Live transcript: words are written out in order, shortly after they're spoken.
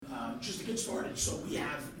just to get started, so we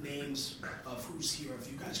have names of who's here.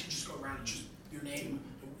 If you guys can just go around and just your name.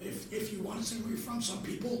 If you want to say where you're from, some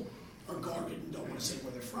people are guarded and don't want to say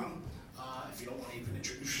where they're from. If you don't want to even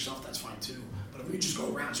introduce yourself, that's fine too. But if we just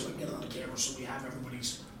go around so we can get it on the camera, so we have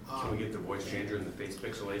everybody's. Can we get the voice changer and the face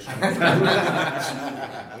pixelation?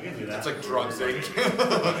 We can do that. It's like drugs, eh?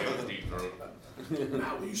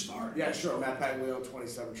 Matt, will you start? Yeah, sure. Matt Paglione,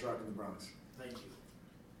 27 truck in the Bronx. Thank you.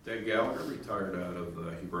 Dave Gallagher, retired out of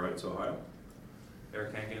Heber Heights, Ohio.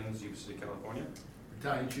 Eric Hankins, Yuba City, California.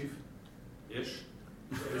 Battalion Chief. Ish.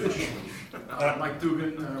 Mike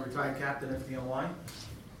Dugan, retired captain, everything on the line.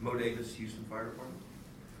 Mo Davis, Houston Fire Department.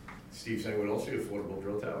 Steve Sanguinolfi, Affordable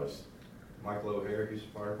Drill Towers. Michael O'Hare, Houston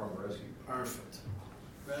Fire Department Rescue. Perfect.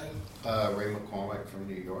 Ray? Ray McCormick from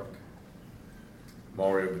New York.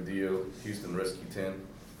 Mario Badillo, Houston Rescue 10.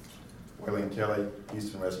 William Kelly,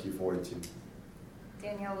 Houston Rescue 42.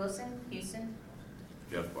 Danielle Wilson, Houston.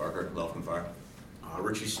 Jeff Barker, Lufkin Fire.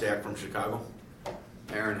 Richie Stack from Chicago.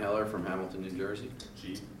 Aaron Heller from Hamilton, New Jersey.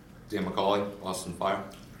 Dan McCauley, Austin Fire.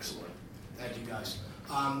 Excellent. Thank you, guys.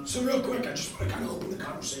 So real quick, I just want to kind of open the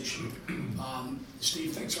conversation.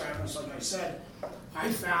 Steve, thanks for having us. Like I said, I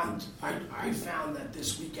found that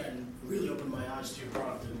this weekend really opened my eyes to your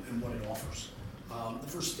product and what it offers. The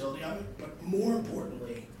versatility of it, but more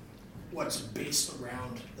importantly, what's based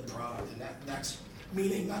around the product. And that's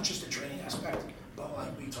meaning not just the training aspect, but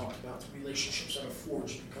like we talked about, the relationships that are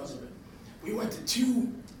forged because of it. We went to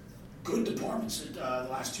two good departments the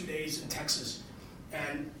last 2 days in Texas,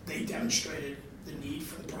 and they demonstrated the need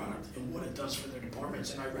for the product and what it does for their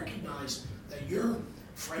departments. And I recognize that your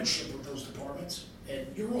friendship with those departments, and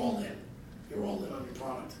you're all in. You're all in on your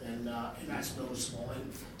product, and that's noticeable.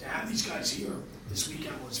 And to have these guys here this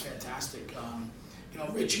weekend was fantastic.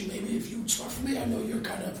 Richie, maybe if you would start for me, I know you're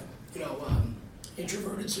kind of,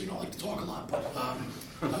 introverted, so you don't like to talk a lot, but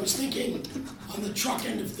I was thinking on the truck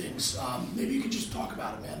end of things, maybe you could just talk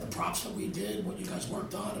about it, man. The props that we did, what you guys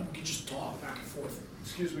worked on, and we could just talk back and forth.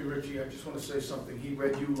 Excuse me, Richie, I just want to say something. He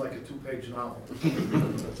read you like a 2-page novel.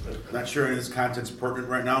 Not sure any of this content's pertinent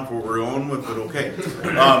right now for what we're going with, but okay.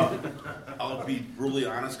 I'll be brutally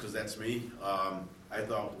honest, because that's me. I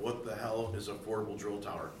thought, what the hell is Affordable Drill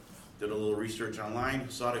Tower? Did a little research online,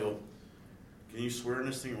 saw it, I go, can you swear in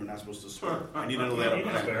this thing, or we're not supposed to swear? I need to know that.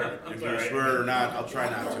 If you swear or not, I'll try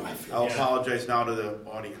not to. I'll apologize now to the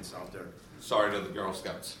audience out there. Sorry to the Girl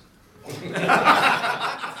Scouts. All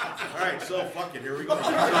right, so fuck it, here we go.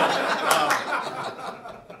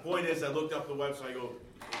 Point is, I looked up the website, I go,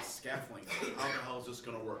 it's scaffolding. How the hell is this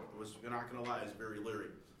going to work? You're not going to lie, I was very leery,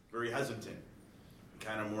 very hesitant.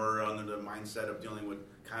 Kind of more under the mindset of dealing with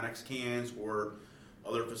Connex cans or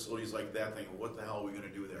other facilities like that, thinking, what the hell are we going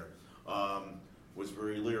to do there? Was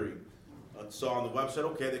very leery. Saw on the website,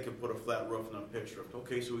 okay, they can put a flat roof and a pitch roof.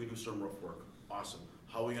 Okay, so we can do some roof work. Awesome.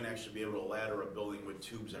 How are we going to actually be able to ladder a building with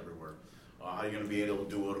tubes everywhere? How are you going to be able to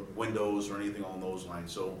do it, windows or anything along those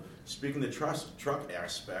lines? So speaking the truck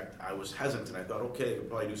aspect, I was hesitant. I thought, okay, they could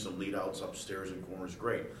probably do some lead outs upstairs and corners,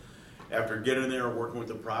 great. After getting there and working with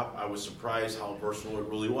the prop, I was surprised how versatile it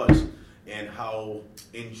really was and how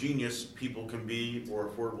ingenious people can be, or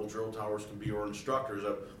Affordable Drill Towers can be, or instructors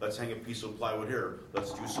of, let's hang a piece of plywood here.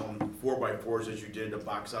 Let's do some 4x4s as you did to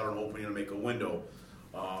box out an opening and make a window.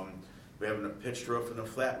 We're having a pitched roof and a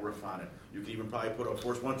flat roof on it. You can even probably put a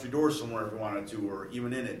forced entry door somewhere if you wanted to, or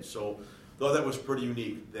even in it. So, though that was pretty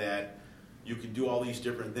unique, that you could do all these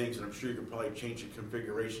different things, and I'm sure you could probably change the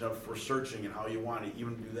configuration up for searching and how you want to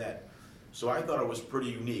even do that. So I thought it was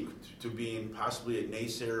pretty unique to being possibly a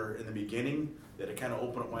naysayer in the beginning, that it kind of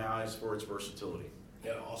opened up my eyes for its versatility.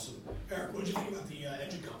 Yeah, awesome. Eric, what did you think about the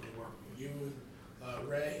engine company work? You and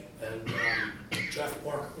Ray and Jeff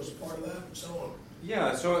Parker was a part of that, and so on.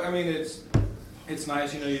 Yeah, so I mean, it's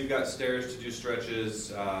nice. You've got stairs to do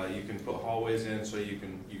stretches. You can put hallways in, so you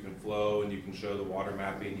can flow, and you can show the water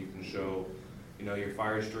mapping. You can show, your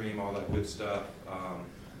fire stream, all that good stuff.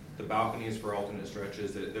 The balconies for alternate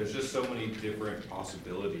stretches. There's just so many different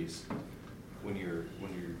possibilities when you're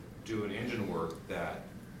doing engine work that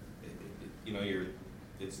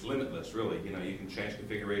it's limitless, really. You can change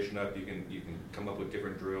configuration up. You can come up with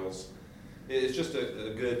different drills. It's just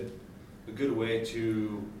a good way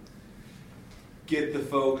to get the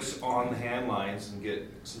folks on the hand lines and get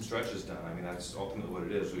some stretches done. I mean, that's ultimately what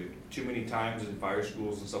it is. Too many times in fire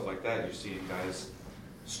schools and stuff like that, you're seeing guys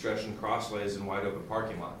stretching crosslays in wide open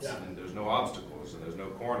parking lots, and there's no obstacles and there's no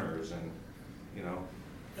corners, and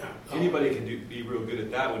anybody can be real good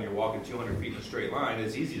at that when you're walking 200 feet in a straight line.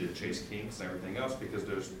 It's easy to chase kinks and everything else because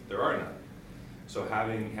there are none. So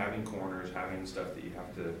having corners, having stuff that you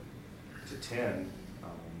have to tend,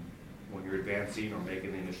 when you're advancing or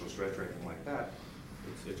making the initial stretch or anything like that,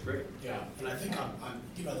 it's great. Yeah, and I think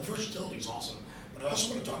the versatility is awesome, but I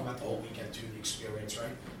also want to talk about the whole weekend too, the experience,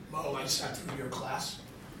 right? Mo, I sat through your class.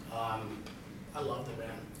 I loved it, man.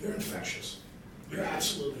 You're infectious. You're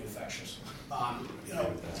absolutely infectious. Part of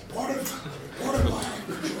my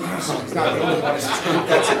It's not the only one.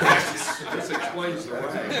 This explains the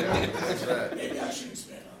way. maybe I should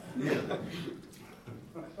expand on that.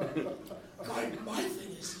 My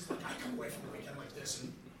thing is like I come away from a weekend like this,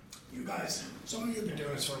 and you guys, some of you have been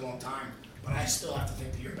doing this for a long time, but I still have to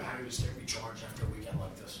think that your batteries get recharged after a weekend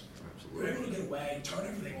like this. You're able to get away, turn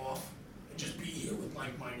everything off, and just be here with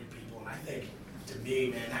like-minded people. And I think, to me,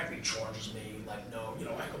 man, that recharges me. Like,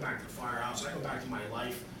 I go back to the firehouse, I go back to my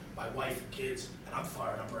life, my wife and kids, and I'm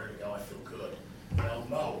fired up, ready to go. I feel good.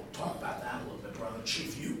 Mo, talk about that a little bit, brother.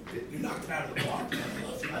 Chief, you knocked it out of the park, man.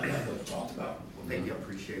 I love what you talked about. Well, thank you, I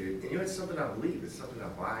appreciate it. And it's something I believe, it's something I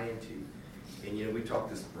buy into. And we talk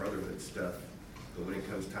this brotherhood stuff, but when it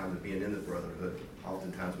comes time to being in the brotherhood,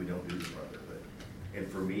 oftentimes we don't do the brotherhood. And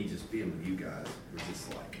for me, just being with you guys was just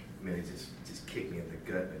like, man, it just kicked me in the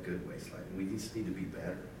gut in a good way. It's like, we just need to be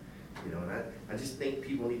better. And I just think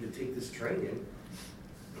people need to take this training.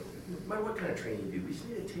 No matter what kind of training you do, we just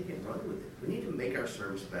need to take it and run with it. We need to make our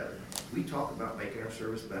service better. We talk about making our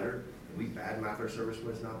service better, and we badmouth our service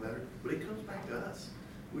when it's not better, but it comes back to us.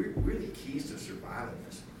 We're the keys to surviving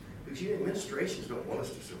this. Because administrations don't want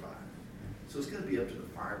us to survive. So it's going to be up to the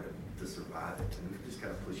firemen to survive it, and we've just got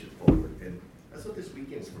to push it forward. And that's what this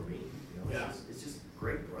weekend's for me. It's just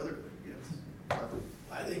great brotherhood. Yes.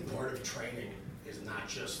 I think part of training is not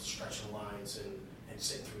just stretching lines and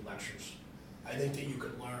sitting through lectures. I think that you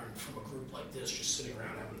could learn from a group like this just sitting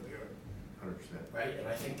around having a beer. 100%. Right? And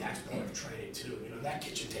I think that's part of training too. That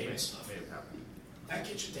kitchen table stuff. That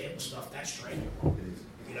kitchen table stuff, that's training.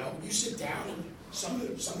 You sit down and some of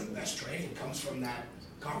the best training comes from that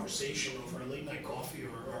conversation over a late night coffee or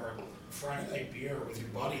a Friday night beer with your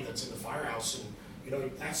buddy that's in the firehouse, and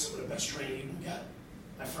that's some of the best training you can get.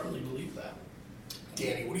 I firmly believe that.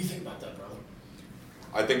 Danny, what do you think about that, brother?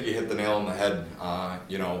 I think you hit the nail on the head.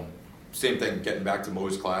 Same thing, getting back to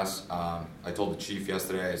Mo's class. I told the chief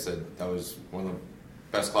yesterday, I said that was one of the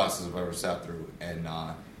best classes I've ever sat through. And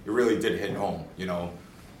it really did hit home.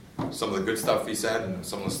 Some of the good stuff he said and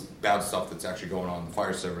some of the bad stuff that's actually going on in the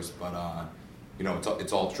fire service. But,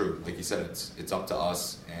 it's all true. Like he said, it's up to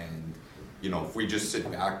us. And, if we just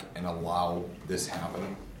sit back and allow this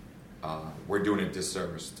happen, we're doing a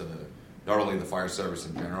disservice to not only the fire service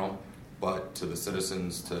in general, but to the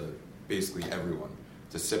citizens, to basically everyone.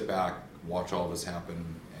 To sit back, watch all this happen,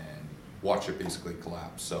 and watch it basically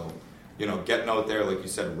collapse. So, getting out there, like you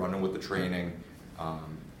said, running with the training,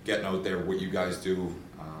 getting out there, what you guys do,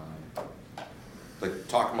 like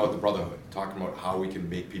talking about the brotherhood, talking about how we can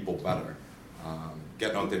make people better,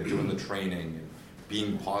 getting out there, doing the training, and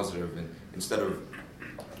being positive, and instead of,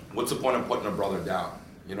 what's the point of putting a brother down?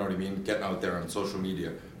 You know what I mean? Getting out there on social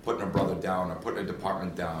media, putting a brother down or putting a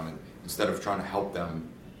department down, and instead of trying to help them,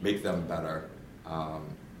 make them better,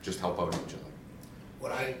 just help out each other.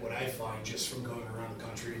 What I find just from going around the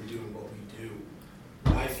country and doing what we do,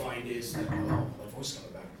 what I find is that, my voice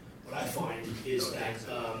coming back. What I find is that,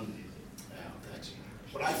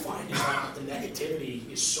 what I find is that the negativity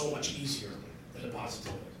is so much easier than the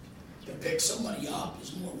positivity. To pick somebody up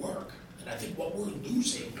is more work. And I think what we're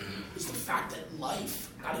losing is the fact that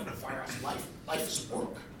life, not even firehouse life is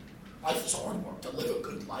work. Life is hard work. To live a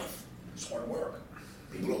good life is hard work.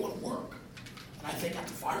 People don't want to work. And I think at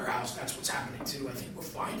the firehouse, that's what's happening too. I think we're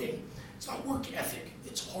finding it's not work ethic,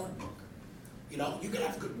 it's hard work. You can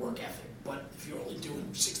have good work ethic, but if you're only doing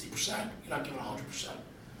 60%, you're not giving 100%.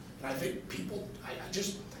 And I think people,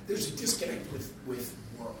 there's a disconnect with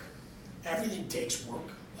work. Everything takes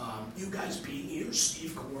work. You guys being here,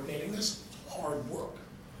 Steve coordinating this, hard work.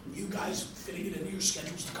 You guys fitting it into your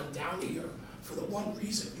schedules to come down here for the one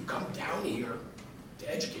reason. You come down here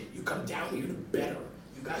to educate. You come down here to better.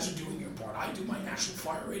 You guys are doing your part. I do my National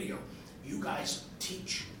Fire Radio. You guys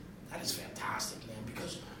teach. That is fantastic, man,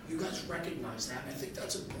 because you guys recognize that, and I think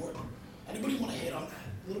that's important. Anybody want to hit on that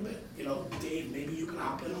a little bit? Dave, maybe you can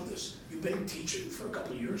hop in on this. You've been teaching for a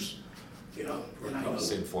couple of years, and I know.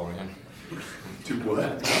 St. Florian. To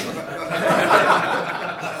what?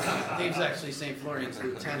 Dave's actually St. Florian's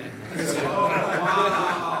lieutenant. Oh,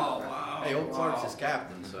 wow. Hey, Oak Clark's his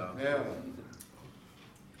captain, so. Yeah.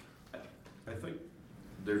 I think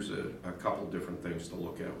there's a couple different things to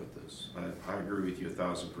look at with this. I agree with you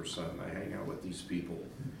 1,000%. I hang out with these people,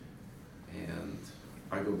 and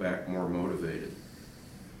I go back more motivated.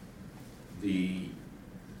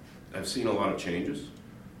 I've seen a lot of changes.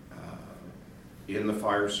 in the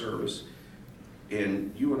fire service.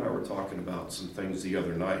 And you and I were talking about some things the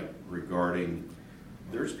other night regarding,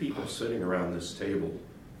 there's people sitting around this table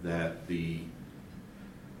that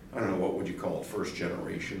I don't know, what would you call it, first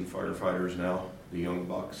generation firefighters now, the young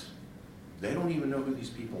bucks. They don't even know who these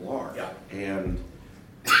people are. Yeah. And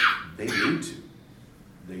they need to.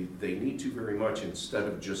 They need to very much, instead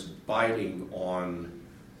of just biting on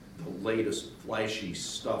the latest flashy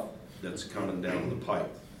stuff that's coming down the pipe.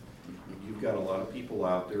 You've got a lot of people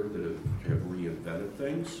out there that have reinvented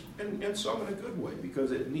things, and some in a good way,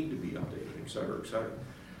 because it need to be updated, et cetera, et cetera.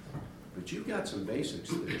 But you've got some basics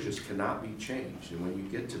that just cannot be changed. And when you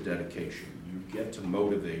get to dedication, you get to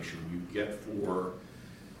motivation, you get for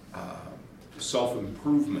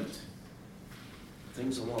self-improvement,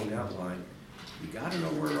 things along that line, you got to know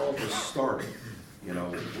where all this started. You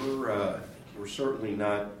know, we're certainly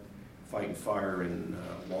not fighting fire in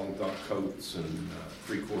long duck coats and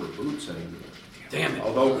three-quarter boots anymore. Damn it.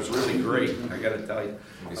 Although it was really great, I got to tell you.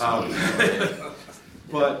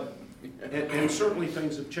 But and certainly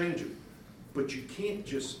things have changed. But you can't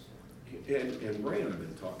just, and Ray and I have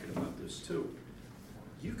been talking about this too,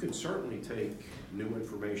 you can certainly take new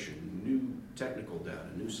information, new technical data,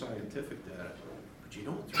 new scientific data, but you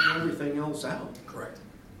don't throw everything else out. Correct.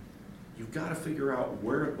 You've got to figure out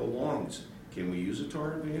where it belongs. Can we use it to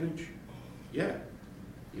our advantage? Yeah.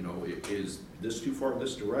 You know, is this too far in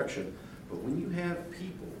this direction? But when you have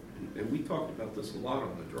people, and we talked about this a lot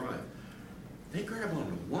on the drive, they grab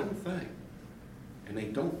onto one thing and they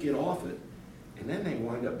don't get off it, and then they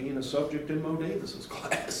wind up being a subject in Mo Davis's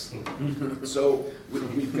class. So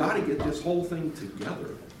we've got to get this whole thing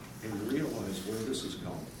together and realize where this is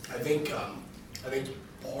going. I think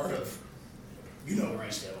part of, you know where I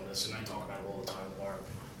stand on this, and I talk about it all the time with our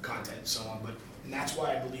content and so on, but and that's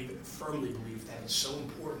why I firmly believe that it's so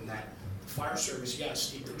important that the fire service, yes,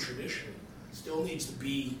 steeped in tradition, still needs to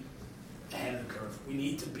be ahead of the curve. We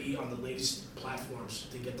need to be on the latest platforms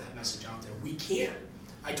to get that message out there. We can't.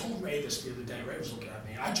 I told Ray this the other day. Ray was looking at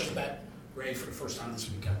me. I just met Ray for the first time this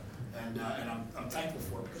weekend, and I'm thankful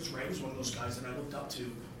for it, because Ray was one of those guys that I looked up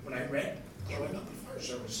to when I read growing up in fire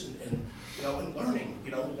service and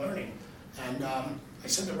learning. And I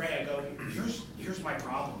said to Ray, I go, here's my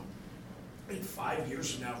problem. In 5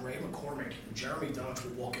 years from now, Ray McCormick and Jeremy Dunch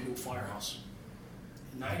will walk into a firehouse.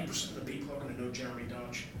 90% of the people are going to know Jeremy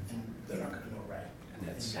Dunch, and they're not going to know Ray. And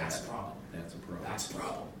that's the problem. That's a problem. That's the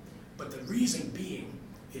problem. But the reason being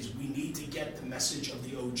is we need to get the message of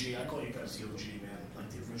the OG. I call you guys the OG, man, like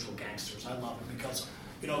the original gangsters. I love it because,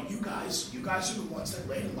 you guys are the ones that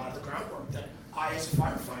laid a lot of the groundwork that I, as a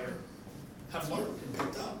firefighter, have learned and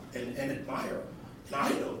picked up and admire. And I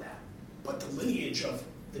know that. But the lineage of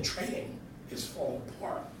the training is falling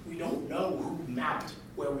apart. We don't know who mapped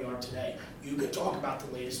where we are today. You could talk about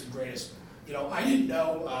the latest and greatest. I didn't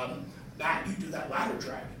know, Matt, you do that ladder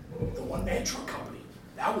drag, the one-man truck company.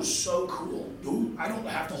 That was so cool. I don't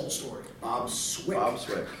have the whole story. Bob Swick.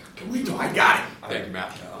 Can we do? I got it. Thank you,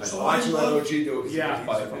 Matt. So Watch I let love- OG do it. Yeah.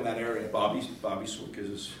 He's in that area. Bobby Swick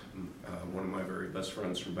is one of my very best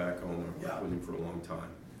friends from back home. I worked Yeah. with him for a long time.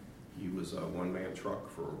 He was a one-man truck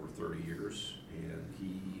for over 30 years, and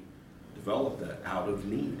he developed that out of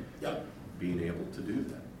need, Yep. being able to do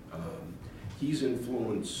that. He's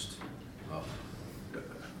influenced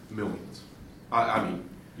millions. I mean,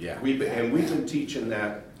 Yeah. we've been teaching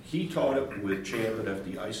that. He taught it with Champ at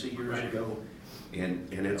FDIC years ago, and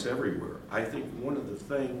it's everywhere. I think one of the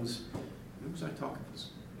things, who was I talking to?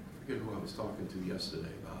 I forget who I was talking to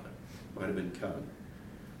yesterday about it. Might have been Kevin.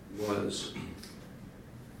 Was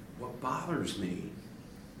what bothers me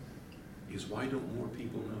is why don't more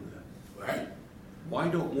people know that? Right? Why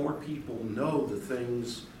don't more people know the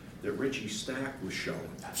things that Richie Stack was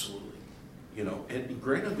showing? Absolutely. And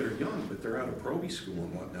granted they're young, but they're out of probie school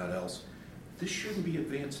and whatnot else. This shouldn't be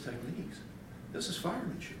advanced techniques. This is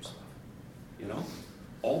firemanship stuff,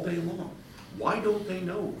 all day long. Why don't they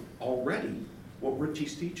know already what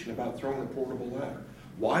Richie's teaching about throwing a portable ladder?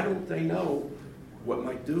 Why don't they know what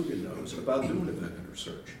Mike Dugan knows about doing event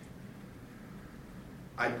research?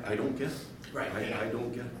 I don't get it. Right. I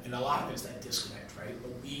don't get it. And a lot of it's that disconnect, right?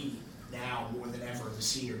 But we now, more than ever, the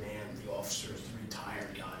senior man, the officers, the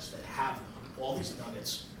retired guys that have all these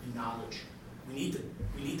nuggets and knowledge, we need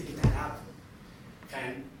to get that out of them.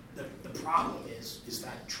 And the problem is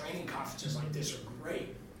that training conferences like this are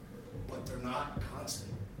great, but they're not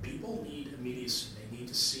constant. People need immediacy. They need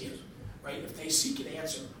to see it, right? If they seek an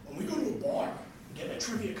answer, when we go to a bar and get in a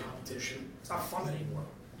trivia competition, it's not fun anymore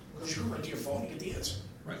because you go right to your phone and get the answer.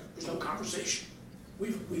 Right. There's no conversation.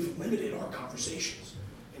 We've limited our conversations.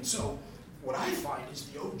 And so what I find is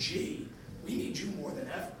the OG, we need you more than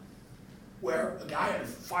ever. Where a guy in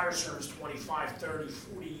fire service 25, 30,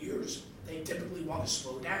 40 years, they typically want to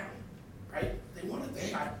slow down, right? They want to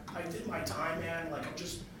think, I did my time, man, like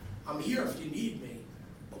I'm here if you need me,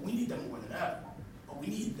 but we need them more than ever. But we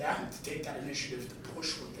need them to take that initiative to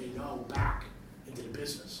push what they know back into the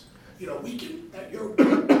business. You know, we can,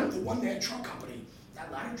 the one-man truck company,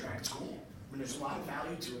 that ladder track is cool. I mean, there's a lot of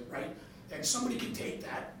value to it, right? And somebody can take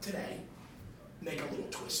that today, make a little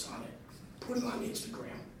twist on it, put it on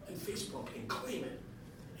Instagram and Facebook and claim it.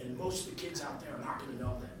 And most of the kids out there are not going to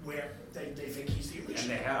know that where they think he's the original. And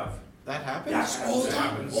they have. That happens? Yes, all the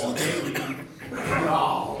time, all day.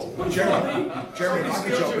 No. Jeremy, if I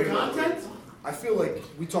could jump in. I feel like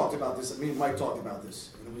we talked about this, me and Mike talked about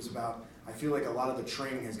this, and it was about, I feel like a lot of the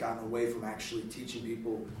training has gotten away from actually teaching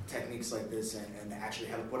people techniques like this and actually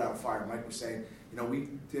how to put out a fire. Mike was saying, you know, we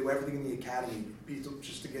did everything in the academy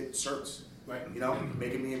just to get certs, Right. you know,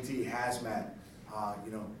 making EMT, hazmat,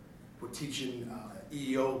 you know, we're teaching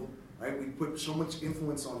EEO, right? We put so much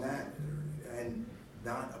influence on that and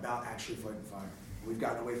not about actually fighting fire. We've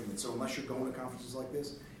gotten away from it. So unless you're going to conferences like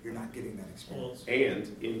this, you're not getting that experience.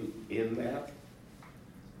 And in that,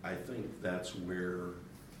 I think that's where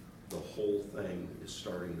the whole thing is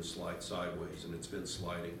starting to slide sideways, and it's been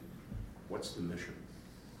sliding. What's the mission?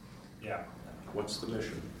 Yeah. What's the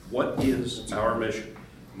mission? What is our mission?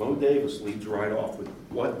 Mo Davis leads right off with,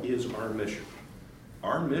 what is our mission?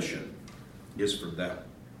 Our mission is for them.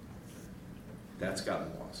 That's gotten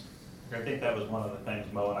lost. I think that was one of the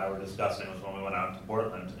things Mo and I were discussing was when we went out to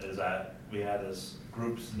Portland, is that we had this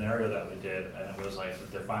group scenario that we did, and it was like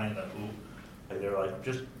defining the who. Like they were like,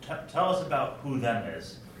 just tell us about who them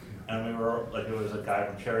is. And we were like, it was a guy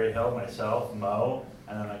from Cherry Hill, myself, Mo,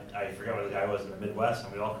 and then I forget what the guy was in the Midwest,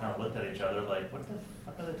 and we all kind of looked at each other like, what the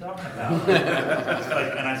fuck are they talking about?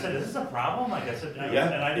 Like, and I said, is this a problem? Like I said,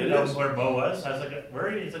 Yeah, and I didn't it know is. where Mo was. I was like, where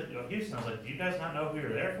are you? He's like, Houston. I was like, do you guys not know who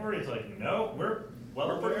you're there for? He's like, no, we're well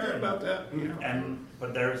We're pretty aware. good about that. And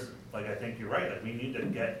but there's like I think you're right. Like we need to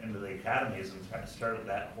get into the academies and try to start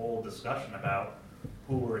that whole discussion about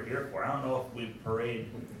who we're here for. I don't know if we parade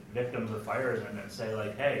victims of fires and then say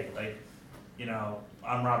like, hey, like, you know,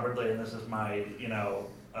 I'm Rob Ridley and this is my, you know,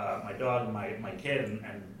 my dog and my kid,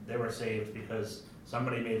 and they were saved because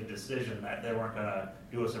somebody made a decision that they weren't gonna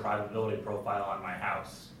do a survivability profile on my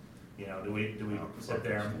house. You know, do we sit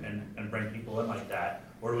there and bring people in like that?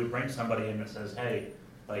 Or do we bring somebody in that says, hey,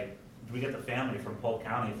 like, do we get the family from Polk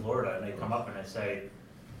County, Florida, and they come up and they say,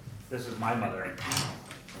 this is my mother, and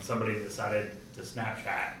somebody decided to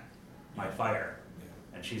Snapchat my fire,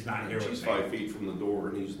 and she's not here with me. She's 5 feet from the door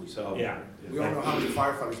and easily salvageable. Yeah. We all know how many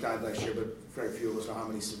firefighters died last year, but very few of us know how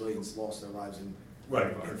many civilians lost their lives in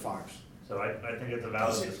fires. So I think it's a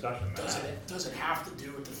valid discussion. Does it have to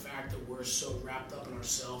do with the fact that we're so wrapped up in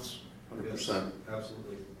ourselves? 100%.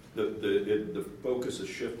 Absolutely. The focus has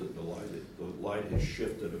shifted, the light has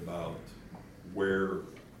shifted about where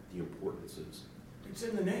the importance is. It's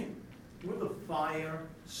in the name. We're the fire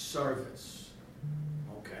service,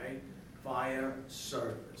 okay? Fire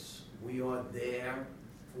service. We are there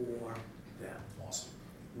for them. Awesome.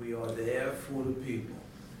 We are there for the people.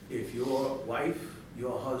 If your wife,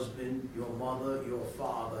 your husband, your mother, your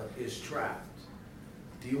father is trapped,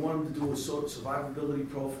 do you want them to do a sort of survivability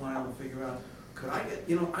profile and figure out, could I get,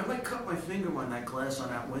 you know, I might cut my finger on that glass on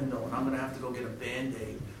that window and I'm gonna have to go get a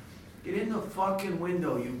Band-Aid. Get in the fucking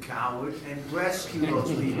window, you coward, and rescue those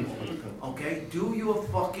people, okay? Do your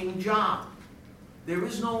fucking job. There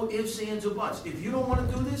is no ifs, ands, or buts. If you don't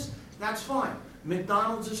wanna do this, that's fine.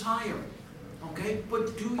 McDonald's is hiring, okay?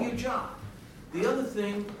 But do your job. The other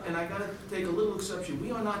thing, and I gotta take a little exception,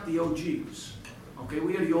 we are not the OGs, okay?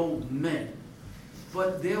 We are the old men.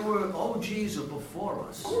 But there were OGs before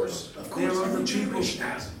us. Of course, There are every the people, generation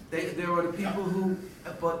has it. there are the people who,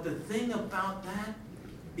 but the thing about that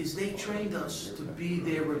is they trained us to be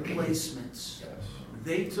their replacements.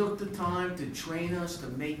 They took the time to train us to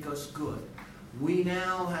make us good. We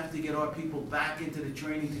now have to get our people back into the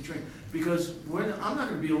training to train, because I'm not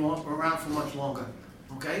gonna be around for much longer,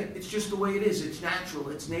 okay? It's just the way it is, it's natural,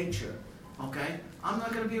 it's nature, okay? I'm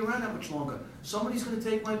not gonna be around that much longer. Somebody's gonna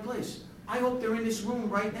take my place. I hope they're in this room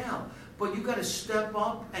right now, but you gotta step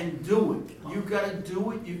up and do it. You gotta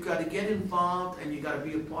do it, you gotta get involved, and you gotta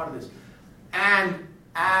be a part of this. And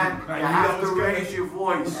you have to raise your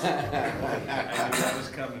voice. I knew that was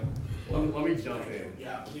coming. Let me jump in.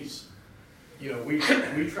 Yeah, please. You know, we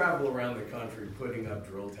travel around the country putting up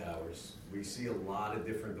drill towers. We see a lot of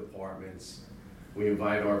different departments. We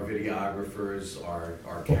invite our videographers,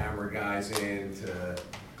 our camera guys in to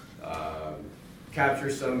capture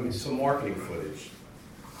some marketing footage.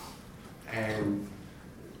 And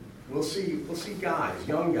we'll see guys,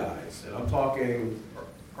 young guys, and I'm talking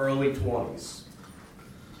early 20s.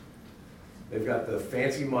 They've got the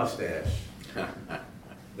fancy mustache.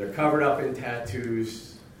 They're covered up in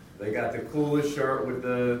tattoos. They got the coolest shirt with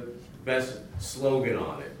the best slogan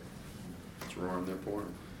on it. It's roaring their porn.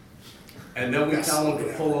 And then we tell them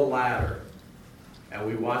to pull a ladder. And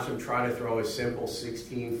we watch them try to throw a simple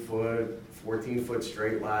 16-foot, 14-foot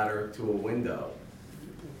straight ladder to a window.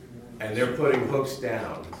 And they're putting hooks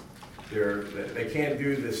down. They can't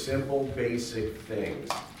do the simple, basic things.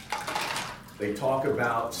 They talk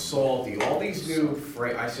about salty, all these new,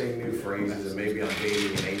 I say new phrases, and maybe I'm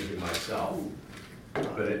dating and aging myself.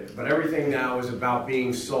 But everything now is about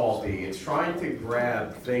being salty. It's trying to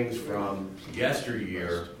grab things from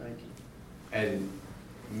yesteryear and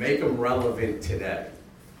make them relevant today.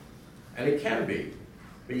 And it can be,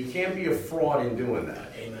 but you can't be a fraud in doing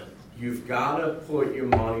that. Amen. You've got to put your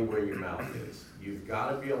money where your mouth is. You've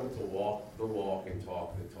got to be able to walk the walk and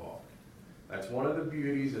talk the talk. That's one of the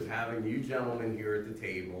beauties of having you gentlemen here at the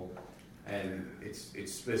table, and it's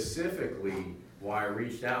specifically why I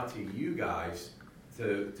reached out to you guys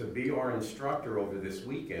to be our instructor over this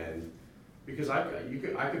weekend, because I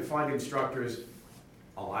could find instructors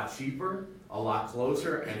a lot cheaper, a lot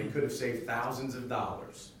closer, and it could have saved thousands of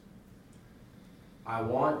dollars. I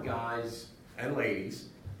want guys and ladies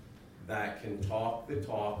that can talk the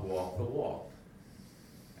talk, walk the walk.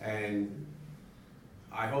 And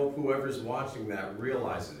I hope whoever's watching that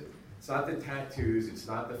realizes it. It's not the tattoos, it's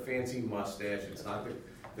not the fancy mustache, it's not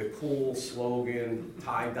the cool slogan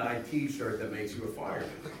tie-dye t-shirt that makes you a fireman,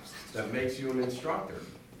 that makes you an instructor.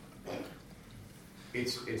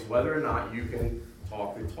 It's whether or not you can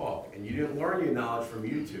talk the talk. And you didn't learn your knowledge from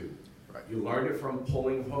YouTube. Right. You learned it from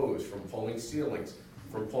pulling hose, from pulling ceilings,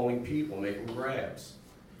 from pulling people, making grabs.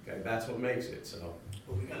 Okay, that's what makes it. So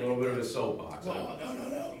a little bit of a soapbox. Well,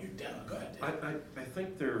 no, you're down. Go ahead. I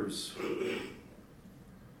think there's,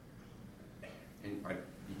 and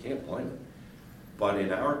you can't blame it, but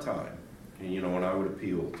in our time, and and I would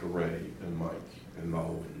appeal to Ray and Mike and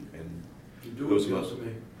Mo and You do those appeal of us, to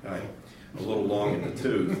me. a little long in the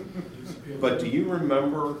tooth. But do you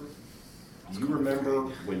remember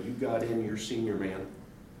when you got in your senior man?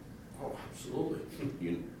 Oh,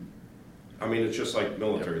 absolutely. I mean, it's just like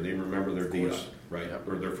military. They remember their DI, right? Yep.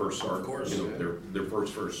 Or their first sergeant, Of course. their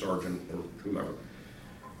first sergeant or whomever.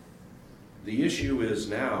 The issue is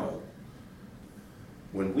now,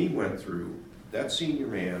 when we went through, that senior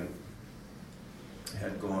man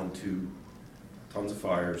had gone to tons of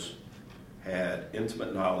fires, had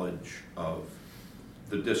intimate knowledge of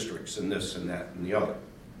the districts and this and that and the other.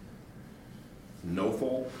 No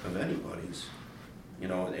fault of anybody's.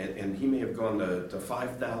 And he may have gone to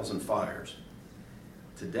 5,000 fires.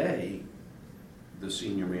 Today, the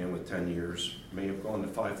senior man with 10 years may have gone to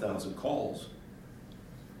 5,000 calls,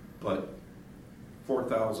 but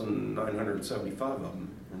 4,975 of them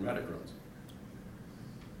were medic runs.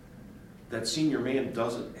 That senior man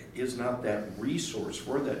is not that resource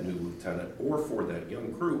for that new lieutenant or for that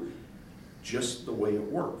young crew, just the way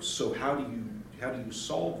it works. So how do you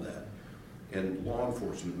solve that in law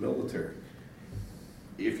enforcement, military?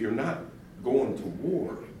 If you're not going to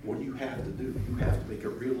war, what do you have to do? You have to make it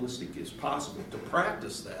realistic as possible to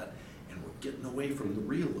practice that, and we're getting away from the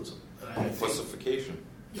realism. Pussification.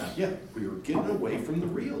 Yeah, we are getting away from the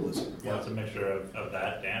realism. Well, it's a mixture of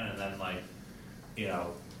that, Dan, and then I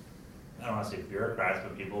don't want to say bureaucrats,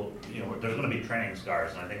 but people, there's going to be training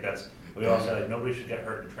scars, and I think we all say nobody should get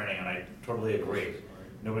hurt in training, and I totally agree.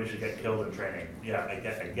 Nobody should get killed in training. Yeah, I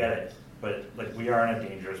get it. But we are in a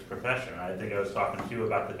dangerous profession. I think I was talking to you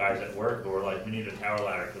about the guys at work who were like, we need a tower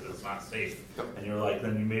ladder because it's not safe. Yep. And you're like,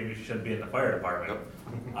 then you maybe shouldn't be in the fire department.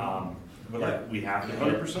 Yep. But we have to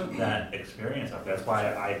get 100%. That experience up. That's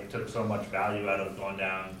why I took so much value out of going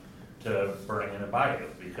down to Burning in the Bayou,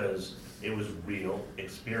 because it was real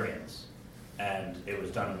experience. And it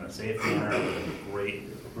was done in a safe manner with a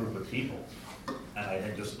great group of people. And I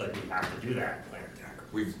think we have to do that.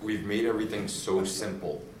 We've made everything so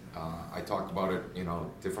simple. I talked about it,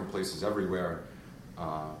 different places everywhere.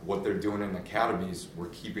 What they're doing in academies, we're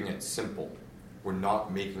keeping it simple. We're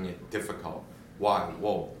not making it difficult. Why?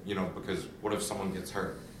 Well, because what if someone gets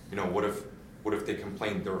hurt? What if they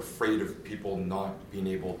complain? They're afraid of people not being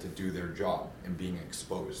able to do their job and being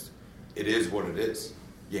exposed. It is what it is.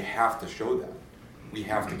 You have to show that. We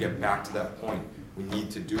have to get back to that point. We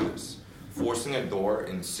need to do this. Forcing a door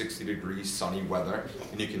in 60-degree sunny weather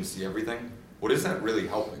and you can see everything, what is that really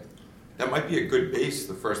helping? That might be a good base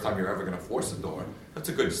the first time you're ever going to force a door. That's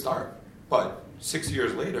a good start. But 6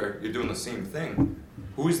 years later, you're doing the same thing.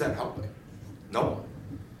 Who is that helping? No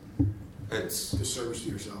one. It's disservice to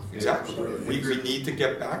yourself. exactly. We need to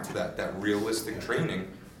get back to that realistic training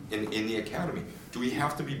in the academy. Do we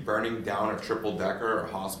have to be burning down a triple decker or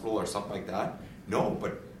a hospital or something like that? No,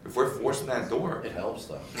 but if we're forcing that door, It helps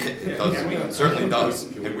though. it does. It certainly does,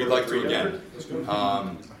 and we'd like to again.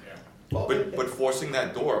 But forcing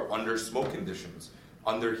that door under smoke conditions,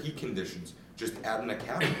 under heat conditions, just add an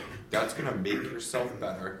academy. That's going to make yourself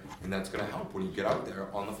better, and that's going to help when you get out there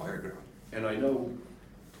on the fire ground. And I know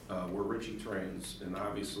where Richie trains, and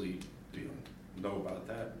obviously you know about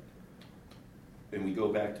that. And we go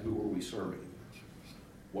back to who are we serving?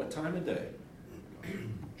 What time of day?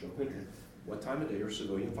 Jump in here. What time of day are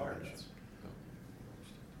civilian fires?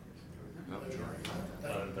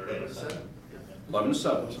 11 to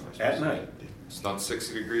 7 at night. It's not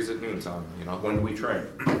 60 degrees at noontime, you know. When do we train?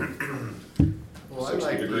 Well, I 60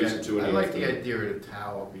 like degrees at 2 in the, the I like the afternoon. idea of the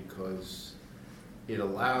tower because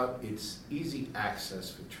it's easy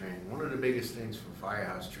access for training. One of the biggest things for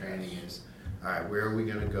firehouse training is, all right, where are we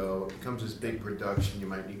gonna go? It becomes this big production, you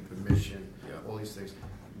might need permission, all these things.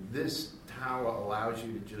 This tower allows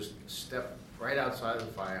you to just step right outside of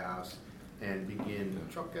the firehouse and begin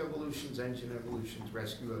truck evolutions, engine evolutions,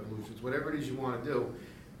 rescue evolutions, whatever it is you wanna do.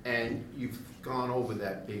 And you've gone over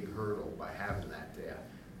that big hurdle by having that there.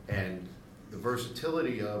 And the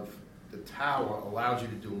versatility of the tower allows you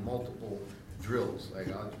to do multiple drills. Like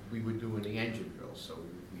we would do in the engine drill. So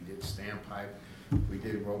we did standpipe, we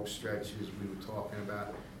did rope stretches, we were talking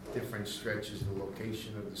about different stretches, the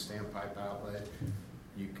location of the standpipe outlet.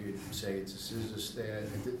 You could say it's a scissor stair.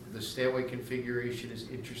 The stairway configuration is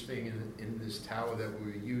interesting in this tower that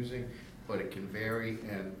we're using, but it can vary.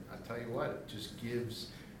 And I tell you what, it just gives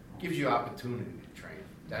you opportunity to train.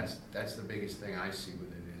 That's the biggest thing I see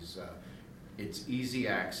with it is it's easy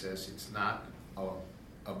access. It's not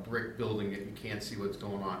a brick building that you can't see what's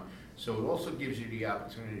going on. So it also gives you the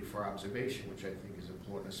opportunity for observation, which I think is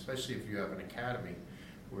important, especially if you have an academy.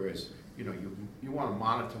 Whereas you want to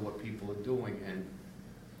monitor what people are doing, and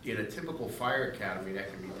in a typical fire academy that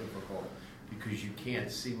can be difficult because you can't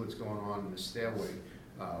see what's going on in the stairway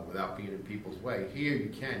without being in people's way. Here you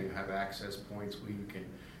can. You have access points where you can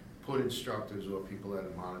put instructors or people that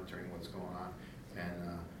are monitoring what's going on.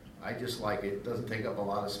 And I just like it. It doesn't take up a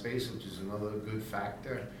lot of space, which is another good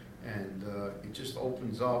factor. And it just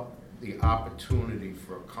opens up the opportunity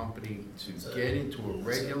for a company to get into a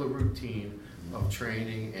regular routine of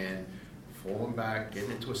training and falling back, getting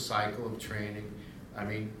into a cycle of training. I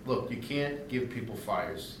mean, look, you can't give people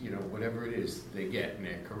fires, whatever it is they get in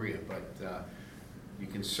their career, but you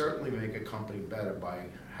can certainly make a company better by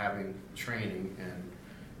having training, and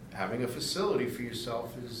having a facility for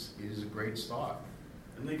yourself is a great start.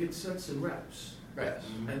 And they get sets and reps. Right.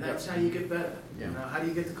 And that's how you get better. Yeah. How do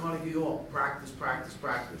you get to Carnegie Hall? Practice, practice,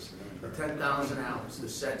 practice. The 10,000 hours, the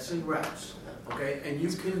sets and reps. Okay, and you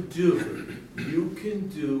can do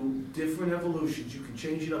different evolutions. You can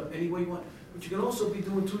change it up any way you want. But you can also be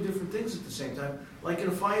doing two different things at the same time, like in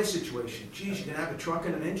a fire situation. Geez, you can have a truck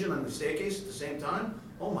and an engine on the staircase at the same time?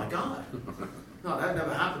 Oh my God. No, that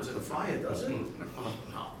never happens in a fire, does it?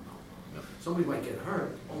 No. Somebody might get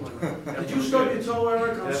hurt. Oh my God. Did you stub your toe,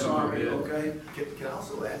 Eric? I'm sorry, okay? Can I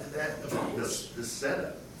also add to that about the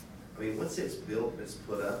setup? I mean, once it's built and it's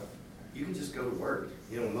put up, you can just go to work.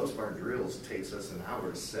 Most of our drills takes us an hour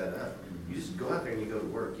to set up. You just go out there and you go to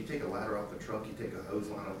work. You take a ladder off the truck, you take a hose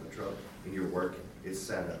line off the truck, and you're working. It's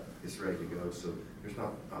set up. It's ready to go. So there's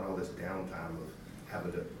not all this downtime of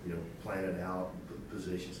having to, plan it out,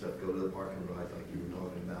 position stuff, go to the parking lot like you were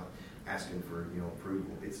talking about, asking for,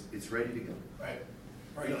 approval. It's ready to go. Right.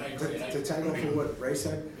 Right, I agree. To tag up for what Ray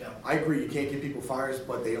said, Yeah. I agree, you can't give people fires,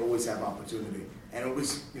 but they always have opportunity. And it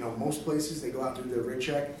was, most places, they go out and do their rig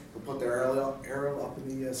check, they'll put their aerial up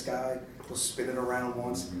in the sky, they'll spin it around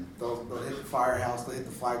once, they'll hit the firehouse, they'll hit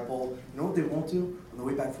the flagpole. You know what they won't do? On the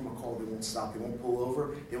way back from a call, they won't stop, they won't pull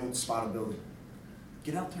over, they won't spot a building.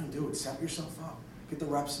 Get out there and do it, set yourself up, get the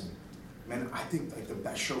reps in. Man, I think like the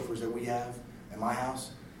best chauffeurs that we have at my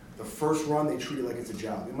house, the first run, they treat it like it's a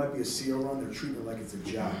job. It might be a CO run, they're treating it like it's a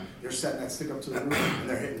job. They're setting that stick up to the roof, and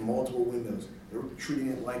they're hitting multiple windows. They're treating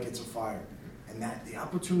it like it's a fire. And the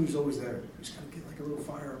opportunity is always there. You just gotta get like a little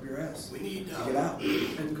fire up your ass. We need to get out.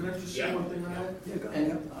 And can I just say one thing on that? Yeah, go ahead.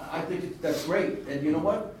 And I think that's great. And you know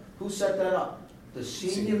what? Who set that up? The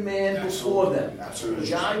senior man before them. Absolutely.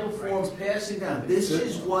 The guy before him passing down. This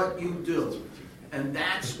is what you do. And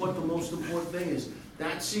that's what the most important thing is.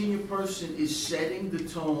 That senior person is setting the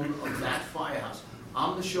tone of that firehouse.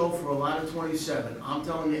 I'm the chauffeur a lot of 27. I'm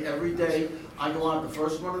telling you, every day I go out the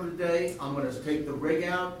first one of the day, I'm going to take the rig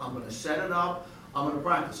out, I'm going to set it up, I'm gonna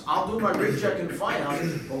practice. I'll do my rig check in the firehouse,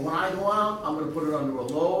 but when I go out, I'm gonna put it under a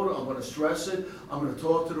load, I'm gonna stress it, I'm gonna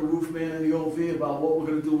talk to the roof man in the OV about what we're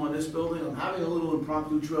gonna do on this building. I'm having a little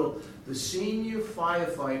impromptu drill. The senior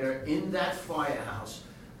firefighter in that firehouse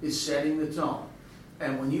is setting the tone.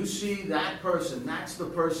 And when you see that person, that's the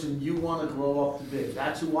person you wanna grow up to be.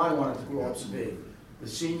 That's who I wanted to grow up to be. The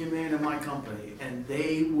senior man in my company, and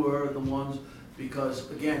they were the ones, because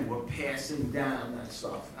again, we're passing down that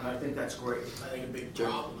stuff, and I think that's great. I think a big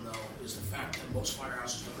problem though is the fact that most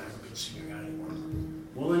firehouses don't have a good senior guy anymore.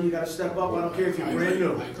 Well, then you gotta step up, I don't care if you're brand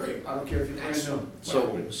new. I agree. I don't care if you're brand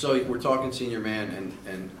new. So we're talking senior man,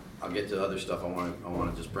 and I'll get to other stuff I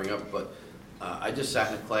want to just bring up, but I just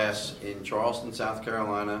sat in a class in Charleston, South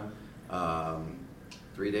Carolina,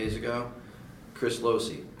 3 days ago. Chris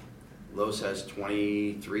Losey. Los has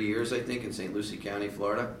 23 years, I think, in St. Lucie County,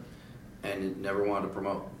 Florida, and never wanted to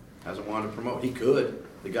promote. Hasn't wanted to promote. He could.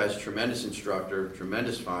 The guy's a tremendous instructor,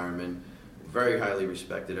 tremendous fireman, very highly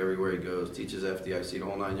respected everywhere he goes, teaches FDIC the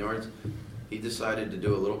whole 9 yards. He decided to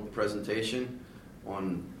do a little presentation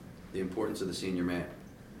on the importance of the senior man.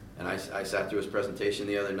 And I sat through his presentation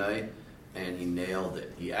the other night, and he nailed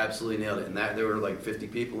it. He absolutely nailed it. And there were like 50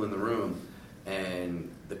 people in the room,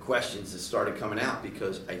 and the questions that started coming out,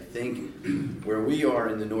 because I think where we are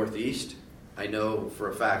in the Northeast, I know for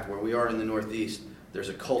a fact where we are in the Northeast, there's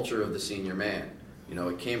a culture of the senior man. You know,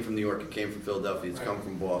 it came from New York, it came from Philadelphia, it's come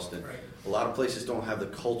from Boston. Right. A lot of places don't have the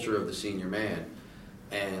culture of the senior man.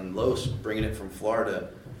 And Los, bringing it from Florida,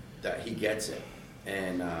 that he gets it.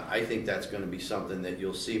 And I think that's going to be something that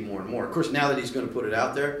you'll see more and more. Of course, now that he's going to put it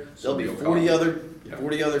out there, there'll be 40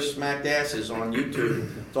 other smacked asses on YouTube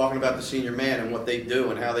talking about the senior man and what they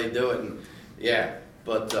do and how they do it. And yeah,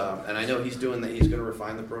 but and I know he's doing that. He's going to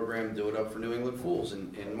refine the program and do it up for New England Fools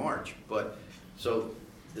in March. But so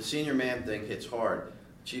the senior man thing hits hard.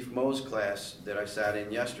 Chief Mo's class that I sat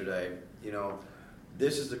in yesterday, you know,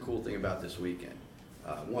 this is the cool thing about this weekend.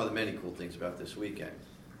 One of the many cool things about this weekend.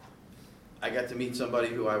 I got to meet somebody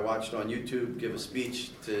who I watched on YouTube give a speech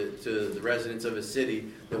to the residents of his city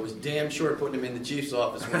that was damn sure putting him in the chief's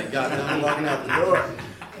office when he got done walking out the door.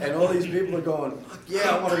 And all these people are going, fuck yeah,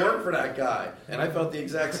 I want to work for that guy. And I felt the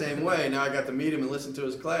exact same way. Now I got to meet him and listen to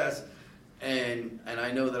his class. And I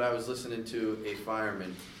know that I was listening to a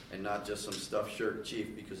fireman and not just some stuffed shirt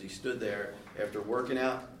chief, because he stood there after working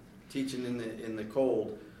out, teaching in the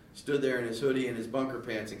cold, stood there in his hoodie and his bunker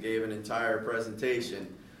pants and gave an entire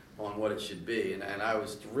presentation on what it should be, and I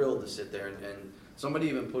was thrilled to sit there, and somebody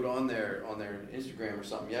even put on their Instagram or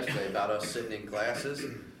something yesterday about us sitting in classes.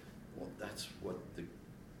 Well, that's what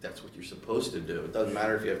you're supposed to do. It doesn't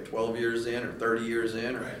matter if you have 12 years in or 30 years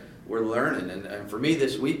in, or we're learning. And for me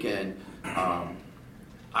this weekend,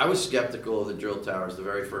 I was skeptical of the drill towers the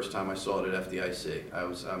very first time I saw it at FDIC.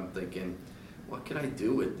 I'm thinking, what can I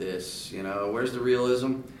do with this? You know, where's the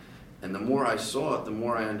realism? And the more I saw it, the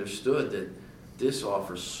more I understood that this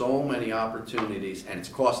offers so many opportunities, and it's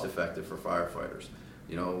cost effective for firefighters.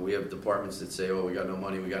 You know, we have departments that say, oh, we got no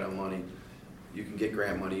money. You can get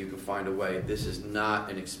grant money, you can find a way. This is not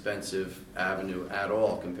an expensive avenue at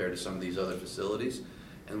all compared to some of these other facilities.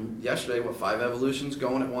 And yesterday, 5 evolutions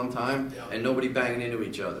going at one time, and nobody banging into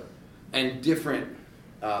each other. And different,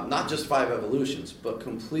 not just 5 evolutions, but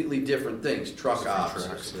completely different things. Truck ops.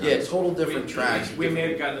 Tracks, yeah, total different tracks. We may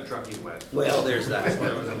have gotten the trucking wet. Well, there's that.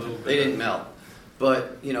 They didn't melt.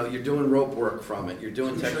 But, you know, you're doing rope work from it. You're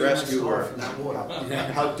doing tech rescue work.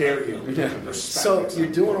 How dare you? So you're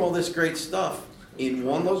doing all this great stuff in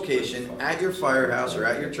one location, at your firehouse or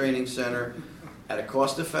at your training center, at a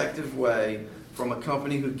cost-effective way, from a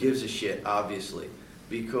company who gives a shit, obviously.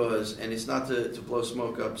 Because, and it's not to blow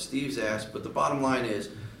smoke up Steve's ass, but the bottom line is,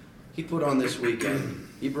 he put on this weekend,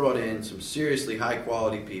 he brought in some seriously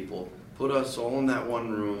high-quality people, put us all in that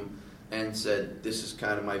one room, and said, this is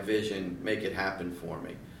kind of my vision, make it happen for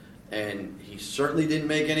me. And he certainly didn't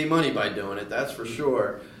make any money by doing it, that's for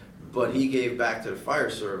sure, but he gave back to the fire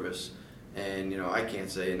service. And, you know, I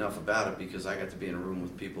can't say enough about it because I got to be in a room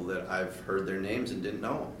with people that I've heard their names and didn't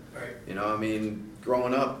know them. Right. You know, I mean,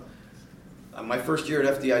 growing up, my first year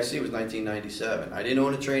at FDIC was 1997. I didn't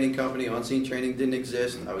own a training company, on-scene training didn't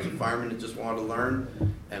exist. I was a fireman that just wanted to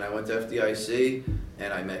learn, and I went to FDIC,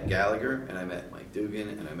 and I met Gallagher, and I met Mike Dugan,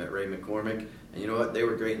 and I met Ray McCormick, and you know what, they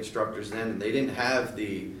were great instructors then, and they didn't have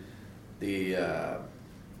the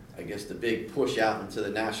I guess the big push out into the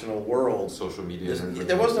national world. Social media.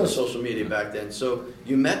 There was no social media back then, so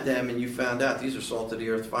you met them and you found out these are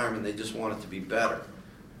salt-of-the-earth firemen, they just wanted to be better.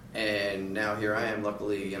 And now here I am,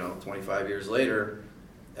 luckily, you know, 25 years later,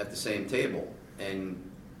 at the same table.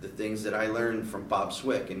 And the things that I learned from Bob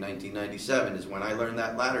Swick in 1997 is when I learned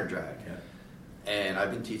that ladder drag. Yeah. And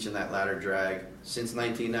I've been teaching that ladder drag since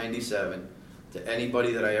 1997 to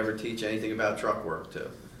anybody that I ever teach anything about truck work to.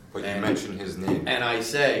 But you mentioned his name. And I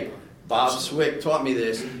say, Bob Swick taught me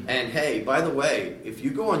this. And hey, by the way, if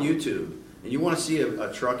you go on YouTube and you want to see a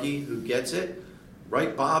truckie who gets it,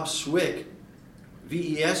 write Bob Swick,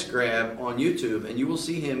 VES grab on YouTube, and you will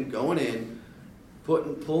see him going in,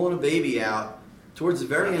 pulling a baby out towards the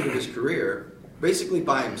very end of his career, basically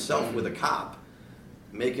by himself with a cop,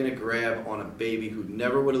 making a grab on a baby who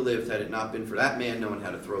never would have lived had it not been for that man knowing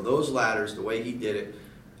how to throw those ladders the way he did it.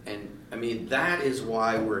 And I mean, that is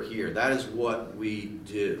why we're here. That is what we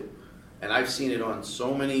do. And I've seen it on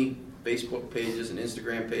so many Facebook pages and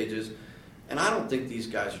Instagram pages. And I don't think these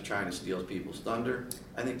guys are trying to steal people's thunder.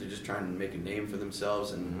 I think they're just trying to make a name for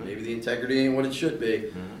themselves, and maybe the integrity ain't what it should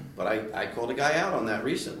be. But I called a guy out on that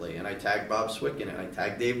recently, and I tagged Bob Swick in it. I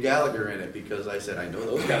tagged Dave Gallagher in it because I said, I know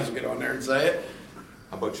those guys will get on there and say it.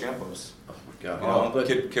 How about Champos? Oh my God. But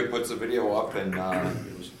Kid puts a video up, and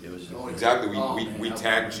it was exactly. We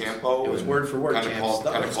tagged Champo. It was word for word. Kind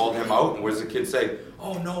of called him out. And what does the kid say?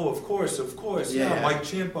 Oh no, of course. Yeah, Mike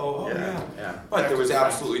Champo. Oh yeah. But there was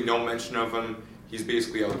absolutely no mention of him. He's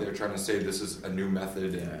basically out there trying to say this is a new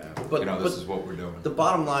method, and this is what we're doing. The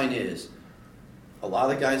bottom line is, a lot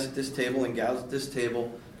of the guys at this table and gals at this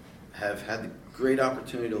table have had the great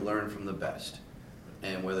opportunity to learn from the best.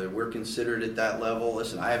 And whether we're considered at that level,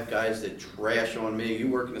 listen, I have guys that trash on me. You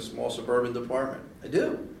work in a small suburban department. I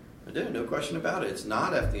do, no question about it. It's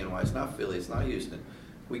not FDNY, it's not Philly, it's not Houston.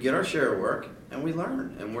 We get our share of work, and we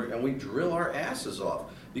learn, and we drill our asses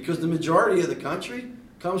off. Because the majority of the country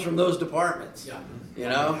comes from those departments. Yeah. You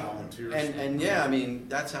know? And yeah, I mean,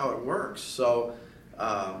 that's how it works. So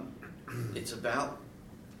it's about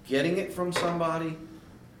getting it from somebody,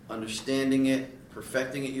 understanding it,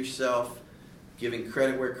 perfecting it yourself, giving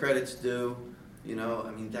credit where credit's due. You know,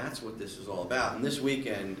 I mean, that's what this is all about. And this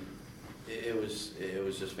weekend, it was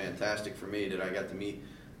just fantastic for me that I got to meet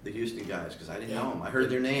the Houston guys, because I didn't know them. I heard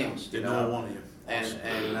their names. Didn't know one of you.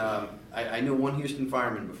 And I knew one Houston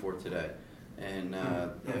fireman before today, and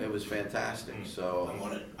it was fantastic. So I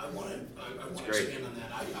want to expand on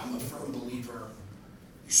that. I'm a firm believer.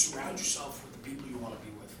 You surround yourself with the people you want to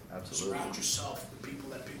be with. Absolutely. Surround yourself with people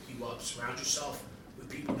that pick you up. Surround yourself with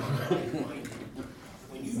people that are like-minded.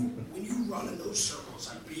 When you run in those circles,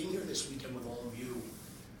 like being here this weekend with all of you,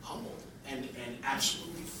 humbled and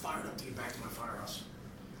absolutely fired up to get back to my firehouse.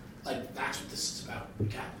 Like, that's what this is about.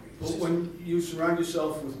 But when you surround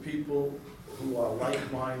yourself with people who are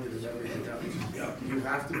like-minded and everything else, you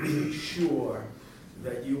have to be sure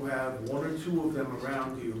that you have one or two of them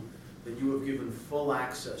around you that you have given full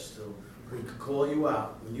access to, who can call you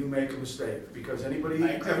out when you make a mistake. Because everybody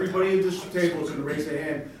at this table is going to raise their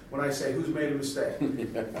hand when I say, who's made a mistake?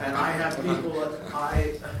 And I have people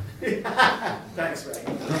thanks, man.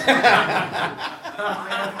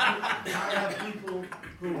 I have people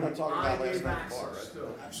who I gave access to.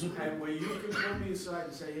 And where you can pull me aside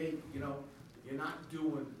and say, hey, you know, you're not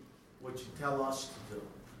doing what you tell us to do.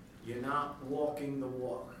 You're not walking the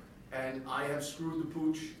walk. And I have screwed the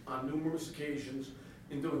pooch on numerous occasions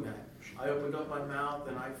in doing that. I opened up my mouth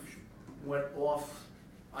and I went off.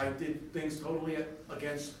 I did things totally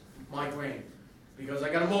against my grain because I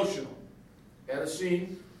got emotional at a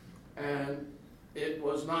scene, and it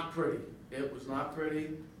was not pretty. It was not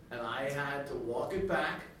pretty, and I had to walk it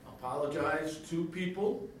back, apologize to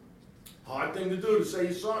people. Hard thing to do to say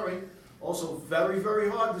you're sorry. Also very, very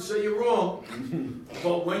hard to say you're wrong.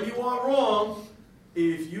 But when you are wrong,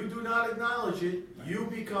 if you do not acknowledge it, you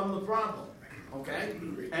become the problem. Okay?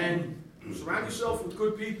 And surround yourself with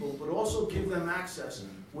good people, but also give them access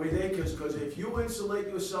where they can, because if you insulate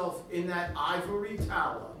yourself in that ivory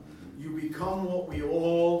tower, you become what we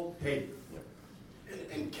all hate.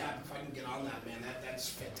 And Cap, if I can get on that, man, that's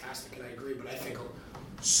fantastic, and I agree, but I think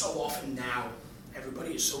so often now,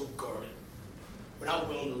 everybody is so guarded. We're not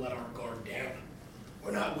willing to let our guard down.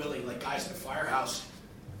 We're not willing, like guys in the firehouse,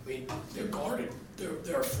 I mean, they're guarded.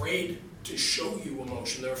 They're afraid to show you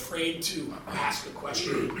emotion. They're afraid to ask a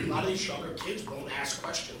question. A lot of these younger kids won't ask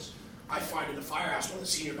questions. I find in the firehouse, one of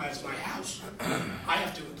the senior guys in my house, I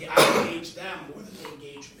have to engage them more than they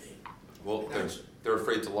engage me. Well, they're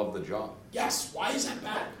afraid to love the job. Yes, why is that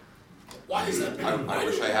bad? Why is that bad? I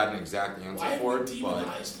wish I had an exact answer for it, but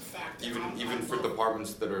the fact that even for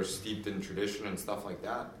departments that are steeped in tradition and stuff like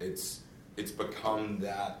that, it's become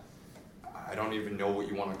that, I don't even know what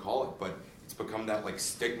you want to call it, but it's become that like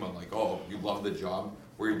stigma, like, oh, you love the job.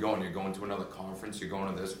 Where are you going? You're going to another conference. You're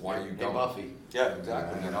going to this. Why are you going? Buffy. Yeah,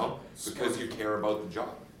 exactly. You know, because you care about the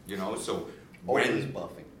job. You know, so when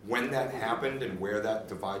that happened and where that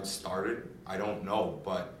divide started, I don't know.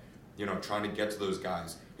 But trying to get to those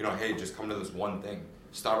guys. Hey, just come to this one thing.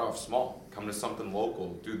 Start off small. Come to something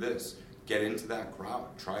local. Do this. Get into that crowd.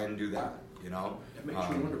 Try and do that. It makes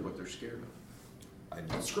you wonder what they're scared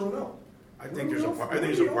of. Screwing up. I think there's a part here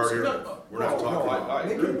we're not talking about.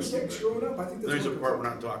 Making a mistake, screwing up. I think that's There's a what part we're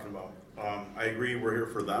not talking about. I agree, we're here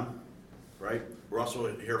for them, right? We're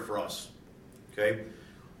also here for us, okay?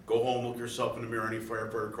 Go home, look yourself in the mirror, any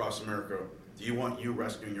firefighter across America. Do you want you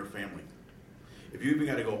rescuing your family? If you even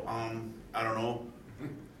got to go, I don't know,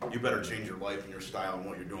 you better change your life and your style and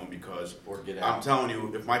what you're doing, because I'm telling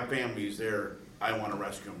you, if my family's there, I want to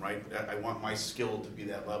rescue them, right? I want my skill to be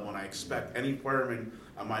that level, and I expect any fireman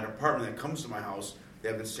on my department that comes to my house to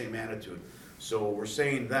have the same attitude. So we're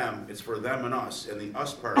saying them, it's for them and us. And the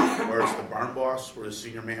us part, whether it's the barn boss or the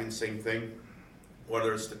senior man, same thing.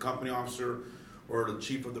 Whether it's the company officer or the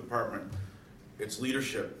chief of the department, it's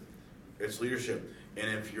leadership. It's leadership. And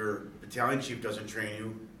if your battalion chief doesn't train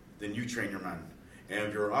you, then you train your men. And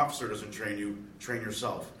if your officer doesn't train you, train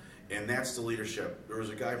yourself. And that's the leadership. There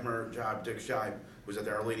was a guy from our job, Dick Scheib, who was at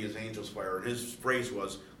the Our Lady of Angels Fire, and his phrase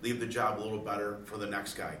was, leave the job a little better for the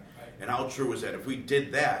next guy. And how true is that? If we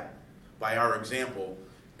did that by our example,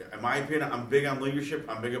 in my opinion, I'm big on leadership.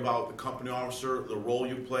 I'm big about the company officer, the role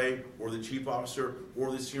you play, or the chief officer, or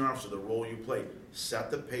the senior officer, the role you play. Set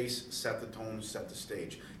the pace, set the tone, set the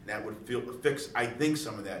stage. And that would fix, I think,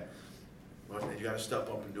 some of that. But you got to step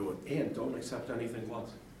up and do it. And don't accept anything less.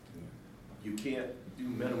 You can't do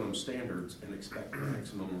minimum standards and expect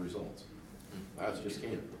maximum results. I just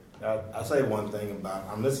can't. I say one thing about,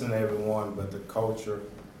 I'm listening to everyone, but the culture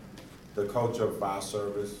of fire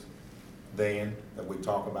service then that we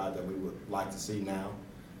talk about that we would like to see now,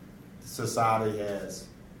 society has,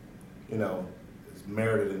 is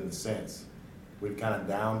merited in a sense. We've kind of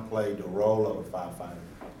downplayed the role of a firefighter.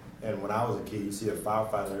 And when I was a kid, you see a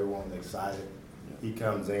firefighter, everyone was excited. He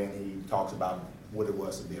comes in, he talks about what it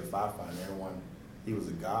was to be a firefighter. He was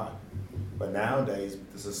a god. But nowadays,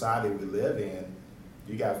 the society we live in,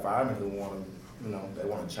 you got firemen who want to, they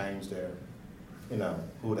want to change their,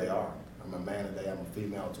 who they are. I'm a man today, I'm a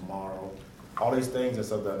female tomorrow. All these things, and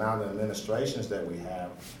so now the administrations that we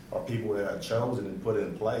have are people that are chosen and put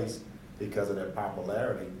in place because of their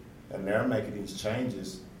popularity, and they're making these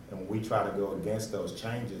changes, and when we try to go against those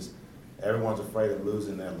changes, everyone's afraid of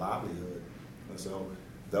losing their livelihood. And so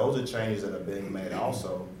those are changes that are being made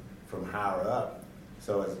also from higher up.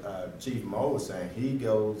 So as Chief Moe was saying, he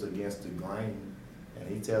goes against the grain, and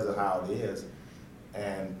he tells it how it is,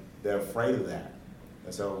 and they're afraid of that.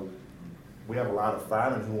 And so we have a lot of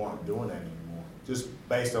firemen who aren't doing that anymore, just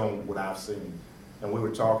based on what I've seen. And we were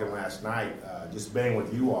talking last night, just being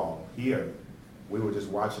with you all here, we were just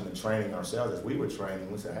watching the training ourselves. As we were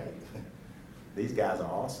training, we said, hey, these guys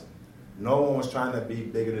are awesome. No one was trying to be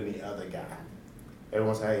bigger than the other guy.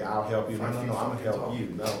 Everyone said, hey, I'll help you. No, I'm going to help you.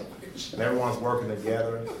 No. And everyone's working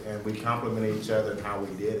together, and we complimented each other and how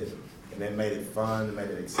we did it. And it made it fun, it made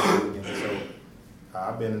it exciting. And so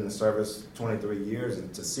I've been in the service 23 years,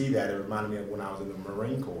 and to see that, it reminded me of when I was in the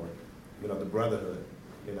Marine Corps, the brotherhood,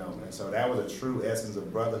 And so that was a true essence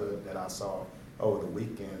of brotherhood that I saw over the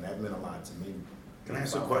weekend. That meant a lot to me. Can I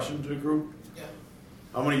ask a question to the group? Yeah.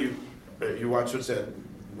 How many of you watch what's that,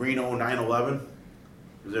 Reno 9/11?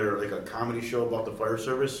 Is there like a comedy show about the fire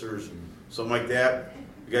service or something like that?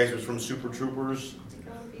 You guys was from Super Troopers?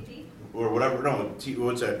 Or whatever, no,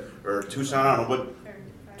 what's that, or Tucson, I don't know,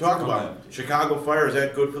 but talk about it. Chicago Fire, is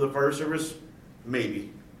that good for the fire service?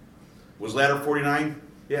 Maybe. Was Ladder 49?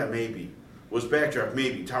 Yeah, maybe. Was Backdraft?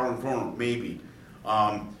 Maybe. Tower Inferno? Maybe.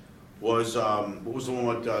 What was the one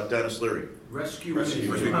with Dennis Leary? Rescue.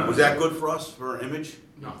 Was that good for us, for our image?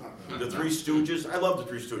 No. The Three Stooges? I love the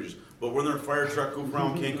Three Stooges, but when their fire truck goes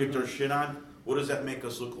around, can't get their shit on, what does that make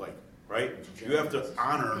us look like, right? You have to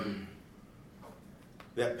honor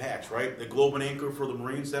that patch, right? The globe and anchor for the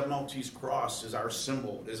Marines, that Maltese cross is our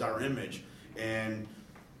symbol, is our image. And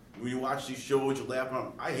when you watch these shows, you laugh about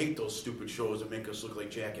them. I hate those stupid shows that make us look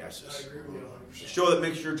like jackasses. I agree with you 100%. A show that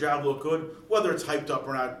makes your job look good, whether it's hyped up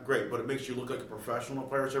or not, great, but it makes you look like a professional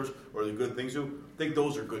fire service or the good things do. I think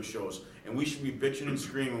those are good shows. And we should be bitching and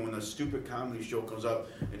screaming when the stupid comedy show comes up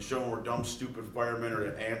and showing we're dumb, stupid firemen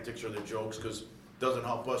or the antics or the jokes, because it doesn't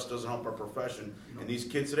help us, doesn't help our profession. And these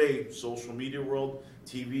kids today, social media world,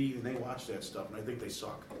 TV, and they watch that stuff, and I think they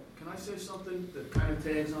suck. Can I say something that kind of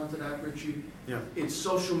tags onto that, Richie? Yeah. It's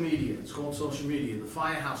social media. It's called social media. The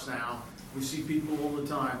firehouse now, we see people all the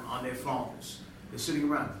time on their phones. They're sitting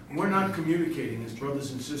around. We're not communicating as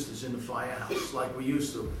brothers and sisters in the firehouse like we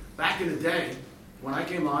used to. Back in the day, when I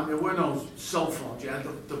came on, there were no cell phones. You had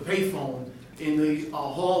the pay phone in the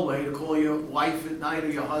hallway to call your wife at night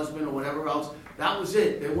or your husband or whatever else. That was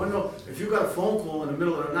it. They wouldn't know, if you got a phone call in the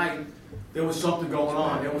middle of the night, there was something going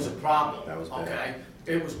on, there was a problem. That was bad. Okay?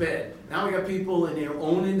 It was bad. Now we got people in their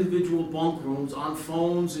own individual bunk rooms, on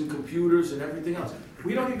phones and computers and everything else.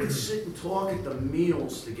 We don't even sit and talk at the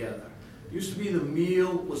meals together. Used to be the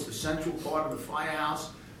meal was the central part of the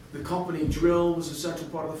firehouse. The company drill was the central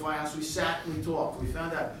part of the firehouse. We sat and we talked. We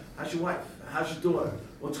found out, how's your wife? How's your daughter?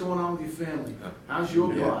 What's going on with your family? How's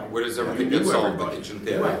your bride? Where does everything get solved? The kitchen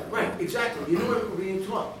table. Right, exactly. You know what we're being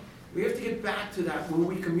taught. We have to get back to that where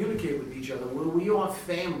we communicate with each other, where we are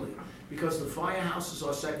family, because the firehouse is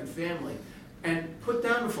our second family. And put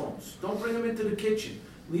down the phones. Don't bring them into the kitchen.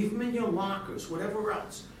 Leave them in your lockers, whatever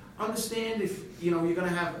else. Understand if you're gonna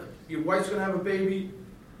have your wife's gonna have a baby,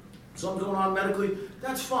 something's going on medically,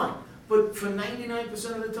 that's fine. But for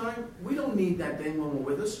 99% of the time, we don't need that thing when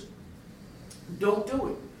we're with us. Don't do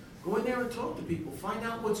it. Go in there and talk to people. Find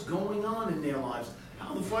out what's going on in their lives,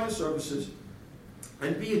 how the fire service is,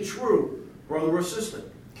 and be a true brother or sister.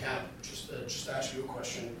 Cap, just to ask you a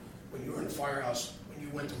question. When you were in the firehouse, when you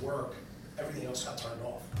went to work, everything else got turned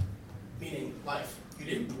off. Meaning life. You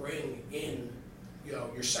didn't bring in,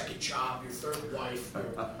 your second job, your third wife,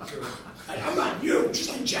 I'm not you,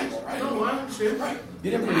 just in general, right? No, I understand. Right.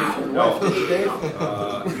 You didn't bring your third wife, did you, Dave?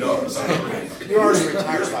 No. You're already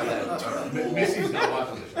retired by then. Missy's not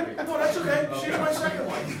watching this, right? No, that's okay. She's my second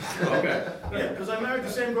wife. Okay. Yeah, because I married the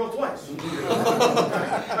same girl twice.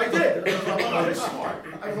 I did. I was smart.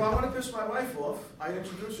 I want to piss my wife off. I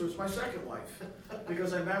introduced her as my second wife.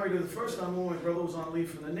 Because I married her the first time when my brother was on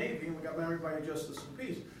leave from the Navy and we got married by a justice of the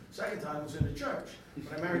peace. Second time was in the church.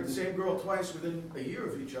 But I married the same girl twice within a year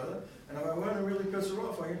of each other. And if I want to really piss her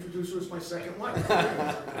off, I introduced her as my second wife.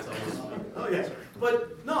 Oh, yes.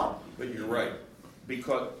 But no. But you're right,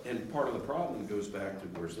 because, and part of the problem goes back to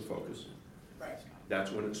where's the focus? Right.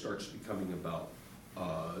 That's when it starts becoming about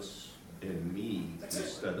us and me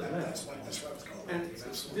instead of them. That's where I was going. And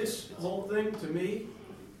this whole thing to me,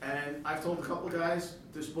 and I've told a couple of guys,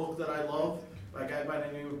 this book that I love, by a guy by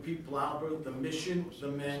the name of Pete Blauber, The Mission, the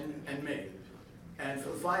Men, and Me. And for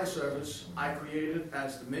the fire service, I created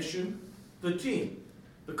as the mission, the team,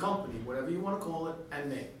 the company, whatever you want to call it, and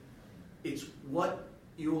me. It's what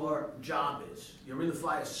your job is. You're in the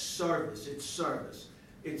fire service, it's service.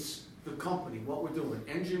 It's the company, what we're doing.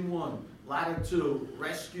 Engine 1, ladder 2,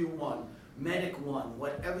 rescue 1, medic 1,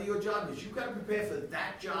 whatever your job is. You've got to prepare for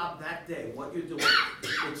that job that day, what you're doing.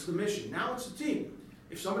 It's the mission. Now it's the team.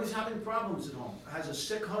 If somebody's having problems at home, has a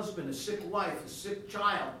sick husband, a sick wife, a sick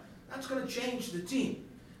child, that's going to change the team.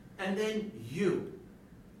 And then you.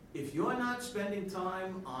 If you're not spending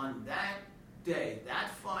time on that day, that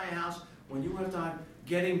firehouse, when you have time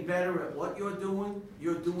getting better at what you're doing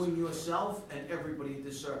yourself and everybody a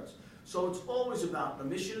disservice. So it's always about, the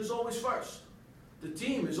mission is always first. The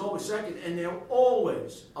team is always second, and they're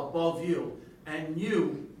always above you. And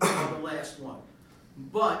you are the last one.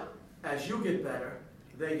 But as you get better,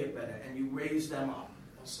 they get better, and you raise them up.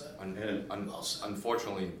 Well said.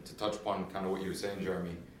 Unfortunately, to touch upon kind of what you were saying,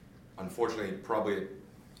 Jeremy, unfortunately, probably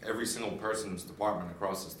every single person's department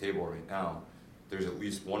across this table right now, there's at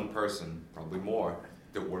least one person, probably more,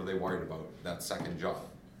 that what are they worried about? That second job.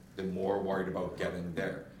 They're more worried about getting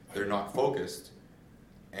there. They're not focused,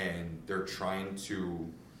 and they're trying to,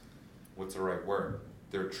 what's the right word?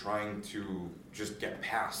 They're trying to just get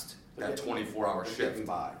past that 24-hour shift. Getting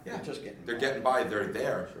by. Yeah, They're getting by. They're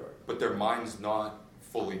there, but their mind's not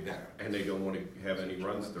fully there. And they don't want to have any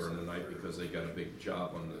runs during the night because they got a big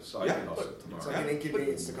job on the side Yeah, hustle It's tomorrow. like an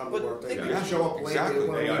inconvenience to come to work. They Yeah. show up late, Exactly. they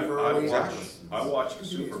want Hey, to leave early. I watched the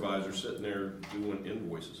supervisor sitting there doing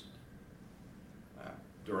invoices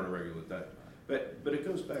during a regular day. But it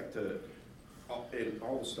goes back to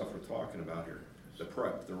all the stuff we're talking about here, the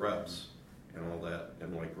prep, the reps, and all that.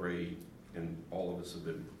 And like Ray and all of us have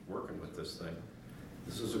been working with this thing.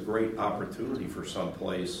 This is a great opportunity for some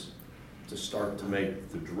place to start to make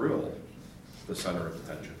the drill the center of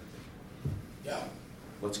attention. Yeah.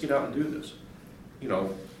 Let's get out and do this.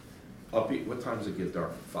 What time does it get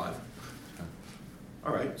dark? 5.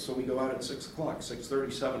 All right, so we go out at 6 o'clock,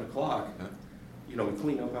 6:30, 7 o'clock. We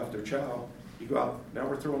clean up after chow. You go out, now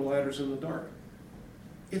we're throwing ladders in the dark.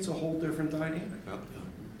 It's a whole different dynamic.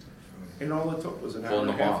 And all it took was an hour Pulling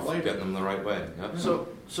and a them half off, later. getting them the right way. Yep.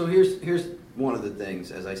 So here's one of the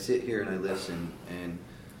things, as I sit here and I listen, and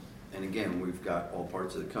again, we've got all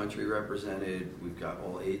parts of the country represented, we've got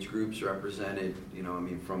all age groups represented,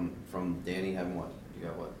 from Danny having what, you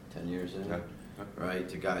got what, 10 years in, right,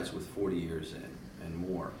 to guys with 40 years in and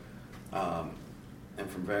more, and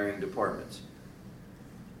from varying departments.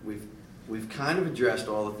 we've kind of addressed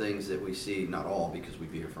all the things that we see, not all because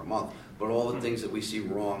we'd be here for a month, but all the things that we see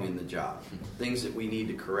wrong in the job, things that we need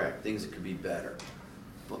to correct, things that could be better.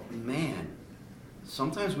 But man,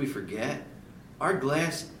 sometimes we forget our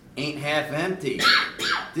glass ain't half empty.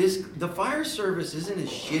 The fire service isn't as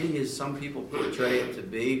shitty as some people portray it to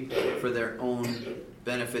be for their own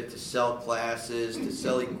benefit, to sell classes, to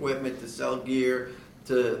sell equipment, to sell gear,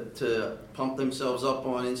 to pump themselves up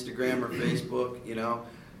on Instagram or Facebook, you know.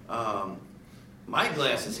 My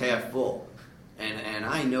glass is half full, and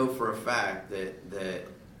I know for a fact that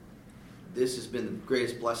this has been the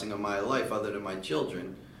greatest blessing of my life, other than my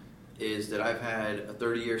children, is that I've had a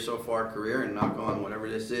 30-year so far career, and knock on whatever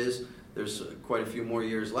this is, there's quite a few more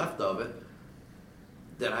years left of it,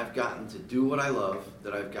 that I've gotten to do what I love,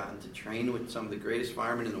 that I've gotten to train with some of the greatest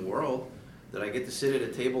firemen in the world, that I get to sit at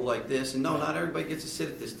a table like this. And no, not everybody gets to sit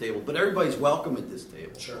at this table, but everybody's welcome at this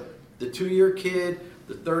table. Sure. The 2-year kid,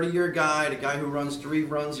 the 30-year guy, the guy who runs 3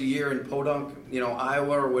 runs a year in Podunk,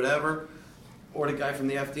 Iowa or whatever, or the guy from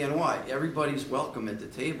the FDNY. Everybody's welcome at the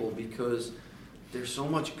table because there's so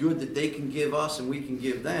much good that they can give us and we can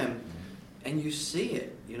give them, and you see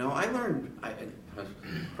it. I learned, I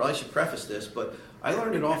probably should preface this, but I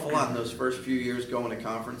learned an awful lot in those first few years going to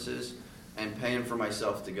conferences and paying for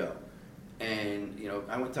myself to go. And,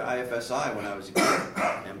 I went to IFSI when I was a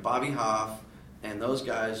kid, and Bobby Hoff and those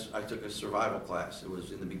guys, I took a survival class. It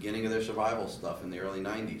was in the beginning of their survival stuff in the early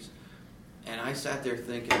 90s. And I sat there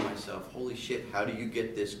thinking to myself, holy shit, how do you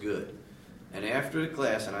get this good? And after the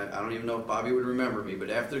class, and I don't even know if Bobby would remember me, but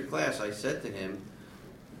after the class I said to him,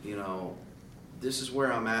 this is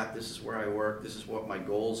where I'm at, this is where I work, this is what my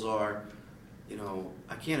goals are.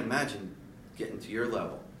 I can't imagine getting to your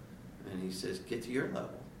level. And he says, get to your level.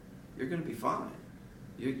 You're going to be fine.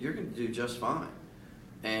 You're going to do just fine.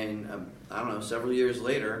 And I don't know, several years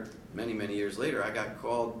later, many, many years later, I got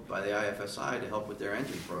called by the IFSI to help with their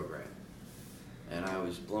engine program. And I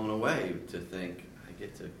was blown away to think, I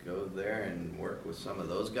get to go there and work with some of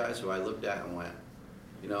those guys who I looked at and went,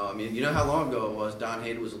 you know how long ago it was, Don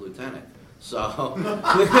Hayden was a lieutenant. So, one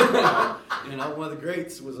of the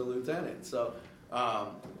greats was a lieutenant. So,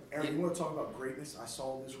 Aaron, you want to talk about greatness? I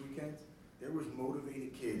saw this weekend. There was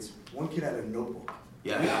motivated kids. One kid had a notebook.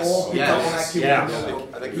 Yes. We all picked up on that kid with a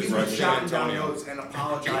notebook. I think He he was was jotting San down Antonio. notes and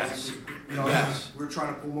apologizing. Yes. We were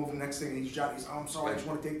trying to pull him over the next thing, and he's jotting. He's, I'm sorry, I just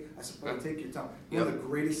want to take. I said, take your time. One of the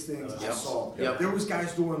greatest things I saw. Yep. There was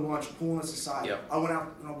guys during lunch pulling us aside. Yep. I went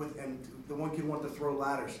out and the one kid wanted to throw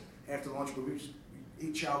ladders after lunch, but we just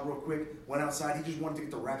ate chow real quick. Went outside. He just wanted to get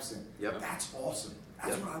the reps in. Yep. That's awesome.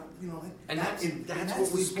 That's Yep. what I, And that's the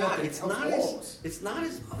what we've sport got. that It's helps not all of us. as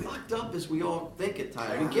fucked up as we all think at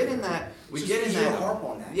times. Yeah. We get in that. We It's get in just easy to that. harp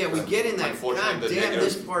on that. Yeah, we get in that. Unfortunately, God the damn, negative-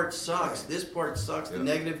 this part sucks. This part sucks. The Yeah.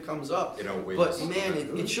 negative comes up. It outweighs. But man,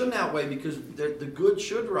 it shouldn't outweigh because the good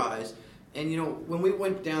should rise. And when we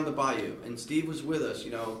went down the bayou, and Steve was with us,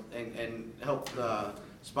 and helped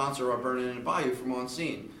sponsor our burning in the bayou for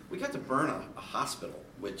Monsignor, we got to burn a hospital,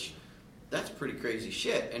 which that's pretty crazy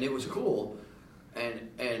shit, and it was cool.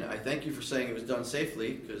 And I thank you for saying it was done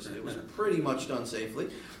safely, because it was pretty much done safely,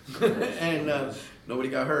 and nobody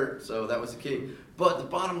got hurt, so that was the key. But the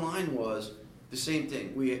bottom line was the same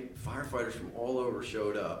thing. We had firefighters from all over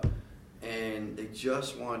showed up, and they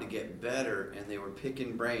just wanted to get better, and they were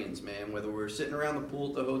picking brains, man. Whether we were sitting around the pool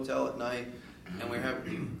at the hotel at night, and we were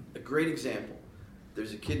having a great example.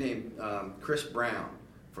 There's a kid named Chris Brown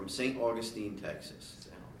from St. Augustine, Texas.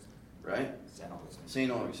 Right? St.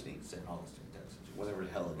 Augustine, Texas. Whatever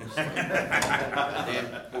the hell it is.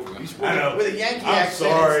 Damn. With a Yankee I'm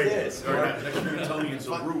accent. sorry. It's this. Next thing you're telling me it's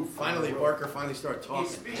a roof. Finally, Barker finally started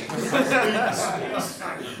talking.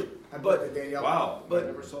 But Danielle, Wow. But I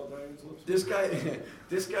never saw Diane's lips.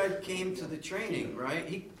 this guy came to the training,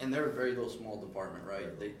 right? And they're a very little small department, right?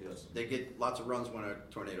 They get lots of runs when a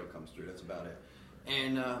tornado comes through. That's about it.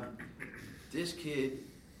 And this kid,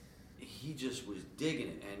 he just was digging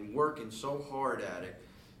it and working so hard at it.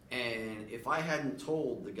 And if I hadn't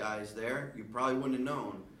told the guys there, you probably wouldn't have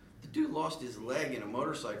known. The dude lost his leg in a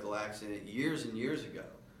motorcycle accident years and years ago.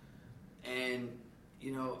 And,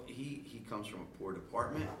 he comes from a poor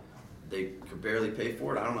department. They could barely pay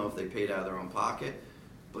for it. I don't know if they paid out of their own pocket.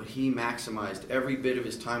 But he maximized every bit of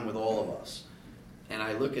his time with all of us. And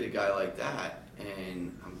I look at a guy like that,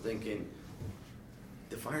 and I'm thinking,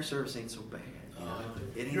 the fire service ain't so bad.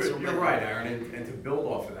 It ain't so bad. You're right, Aaron, and to build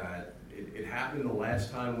off of that, it happened the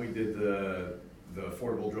last time we did the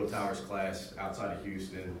Affordable Drill Towers class outside of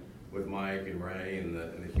Houston with Mike and Ray and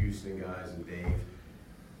the Houston guys and Dave.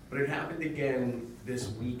 But it happened again this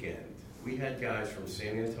weekend. We had guys from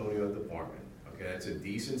San Antonio department. Okay, that's a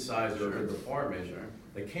decent sized urban department. Sure.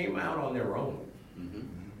 They came out on their own. Mhm.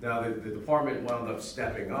 Now, the department wound up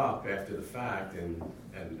stepping up after the fact and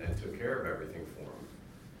took care of everything for them.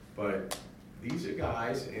 But these are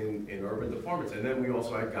guys in urban departments. And then we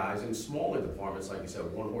also had guys in smaller departments, like you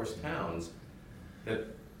said, one-horse towns, that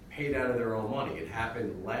paid out of their own money. It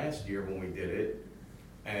happened last year when we did it,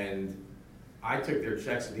 and I took their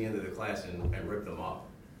checks at the end of the class and ripped them up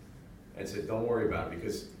and said, don't worry about it,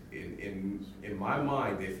 because in my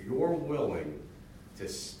mind, if you're willing to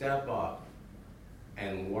step up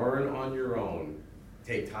and learn on your own,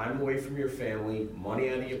 take time away from your family, money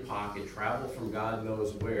out of your pocket, travel from God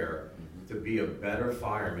knows where to be a better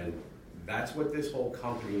fireman, that's what this whole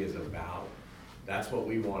company is about. That's what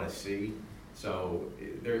we want to see. So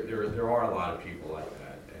there are a lot of people like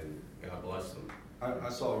that, and God bless them. I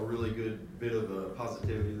saw a really good bit of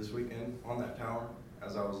positivity this weekend on that tower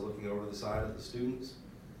as I was looking over the side at the students,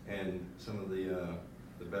 and some of the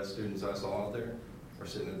best students I saw out there are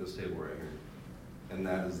sitting at this table right here, and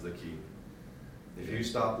that is the key. If you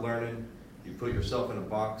stop learning, you put yourself in a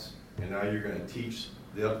box, and now you're going to teach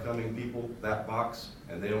the upcoming people that box,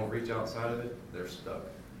 and they don't reach outside of it, they're stuck.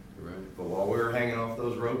 Right. But while we were hanging off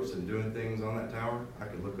those ropes and doing things on that tower, I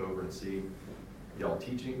could look over and see y'all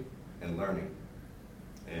teaching and learning.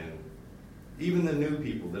 And even the new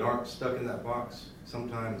people that aren't stuck in that box,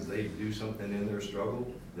 sometimes they do something in their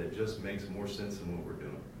struggle that just makes more sense than what we're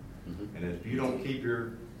doing. Mhm. And if you don't keep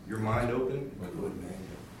your mind open,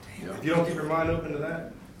 Yeah. if you don't keep your mind open to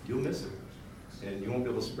that, you'll miss it. And you won't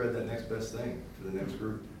be able to spread that next best thing to the next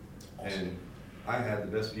group. And I had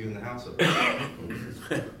the best view in the house up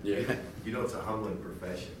there. Yeah. You know, it's a humbling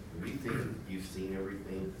profession. When you think you've seen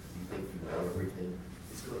everything, you think you've done everything,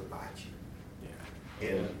 it's gonna bite you.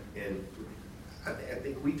 Yeah. And I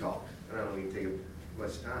think we talked, and I don't even take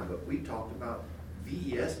much time, but we talked about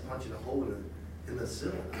VES punching a hole in the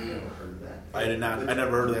ceiling. I never heard of that. I did not. I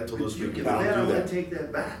never heard of that till this You week. give I me that, don't I'm do gonna that. take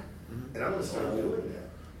that back, and I'm gonna start doing that.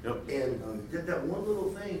 Yep. And that one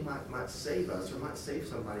little thing might save us, or might save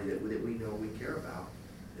somebody that we know we care about.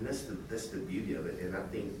 And that's the beauty of it, and I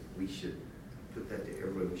think we should put that to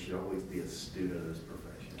everybody. We should always be a student of this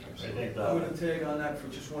profession. I think I'm going to tag on that for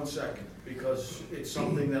just 1 second, because it's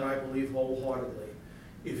something that I believe wholeheartedly.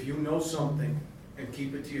 If you know something and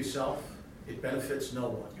keep it to yourself, it benefits no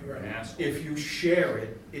one. You're an asshole. If you share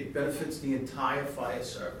it, it benefits the entire fire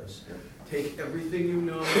service. Take everything you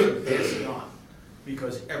know and pass it on,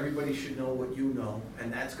 because everybody should know what you know,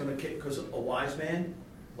 and that's going to, because a wise man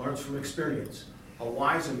learns from experience. A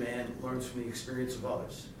wiser man learns from the experience of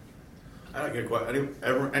others. I don't get quite.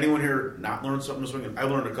 Anyone here not learned something this weekend? I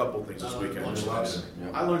learned a couple things this weekend.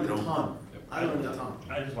 I learned a ton. I learned a ton.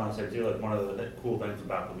 I just want to say too, like one of the cool things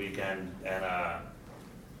about the weekend, and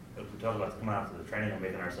if we talk about coming out to the training and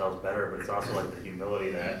making ourselves better, but it's also like the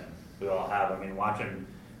humility that we all have. I mean, watching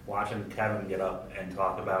Kevin get up and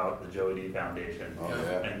talk about the Joey D Foundation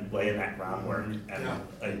and laying that groundwork, and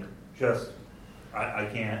like just. I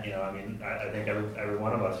can't, you know, I mean, I think every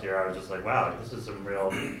one of us here, I was just like, wow, like, this is some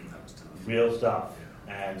real stuff.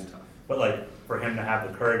 And, but like, for him to have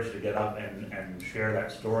the courage to get up and share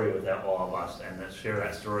that story with all of us, and to share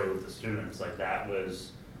that story with the students, like that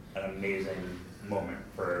was an amazing moment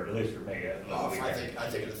for, at least for me. I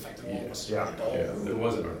think it affected all of us. Yeah. It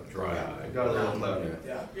wasn't a dry eye. Got a little louder.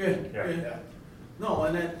 Yeah. No,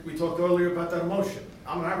 and then we talked earlier about that emotion.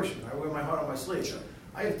 I'm an Irishman. I wear my heart on my sleeve.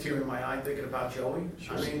 I had a tear in my eye thinking about Joey.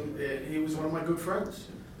 I mean, he was one of my good friends,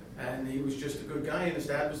 and he was just a good guy, and his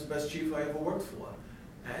dad was the best chief I ever worked for.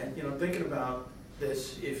 And, you know, thinking about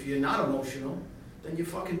this, if you're not emotional, then you're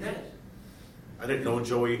fucking dead. I didn't know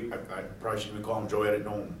Joey. I probably shouldn't even call him Joey. I didn't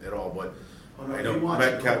know him at all, but I know I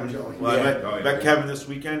met Kevin. Well, I met Kevin this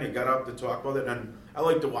weekend. He got up to talk about it, and I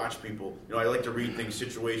like to watch people. You know, I like to read things,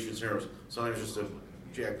 situations here. Sometimes just to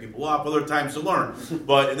jack people up, other times to learn.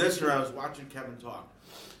 But in this year, I was watching Kevin talk,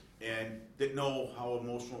 and didn't know how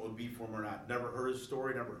emotional it would be for him or not. Never heard his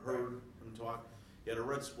story, never heard him talk. He had a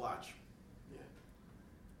red splotch.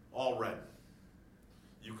 All red.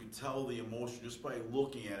 You could tell the emotion just by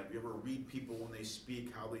looking at it. If you ever read people when they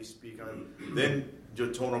speak, how they speak, then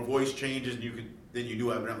your tone of voice changes, and then you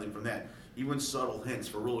knew evidently from that. Even subtle hints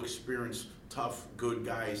for real experienced, tough, good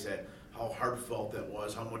guys that how heartfelt that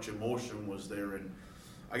was, how much emotion was there. And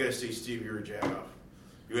I gotta say, Steve, you're a jack-off.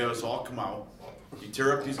 You have us all come out. You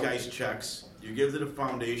tear up these guys' checks. You give to the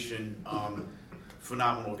foundation.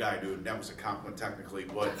 Phenomenal guy, dude. That was a compliment technically,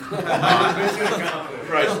 but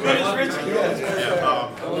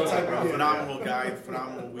phenomenal guy,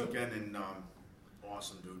 phenomenal weekend, and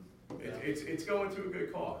awesome, dude. It's going to a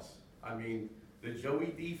good cause. I mean, the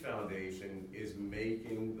Joey D Foundation is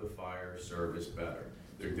making the fire service better.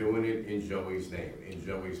 They're doing it in Joey's name, in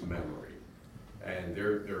Joey's memory. And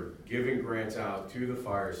they're giving grants out to the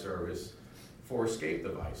fire service for escape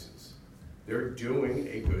devices. They're doing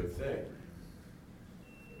a good thing.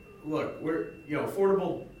 Look,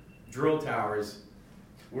 affordable drill towers,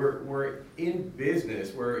 we're in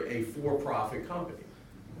business, we're a for-profit company,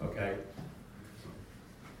 okay?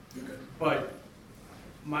 But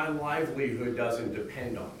my livelihood doesn't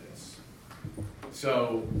depend on this.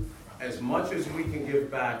 So as much as we can give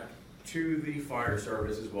back to the fire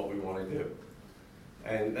service is what we want to do.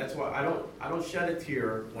 And that's why I don't shed a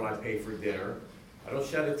tear when I pay for dinner. I don't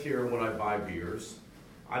shed a tear when I buy beers.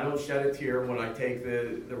 I don't shed a tear when I take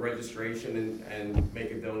the registration and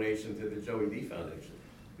make a donation to the Joey D Foundation,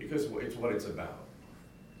 because it's what it's about.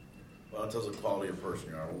 Well, it tells the quality of person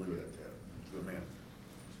you are. We'll leave it at that. Good man.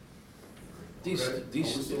 Are we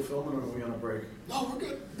still filming or are we on a break? No, we're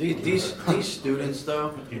good. These students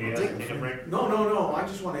though. Can you take a break? No. I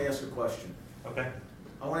just want to ask a question. Okay.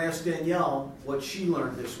 I want to ask Danielle what she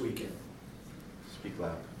learned this weekend. Speak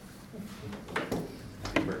loud.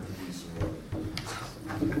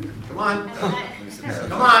 Come on.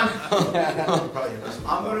 Come on.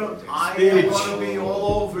 I am gonna be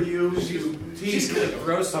all over you to teach. She's gonna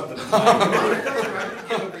throw something. As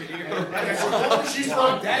long as she's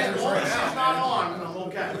not dead, as long as she's not on, I'm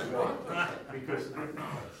okay. Because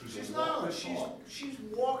She's not on, she's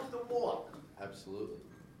walked the walk. Absolutely.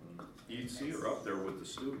 You'd see her up there with the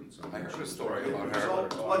students. I heard a story about her. So,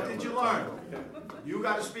 what did you learn? You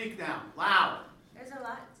gotta speak now, loud. There's a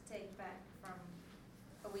lot to take back from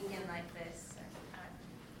a weekend like this.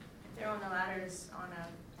 Throwing the ladders on the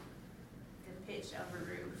pitch of a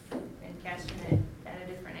roof and catching it at a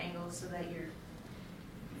different angle so that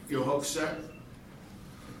Your hook set?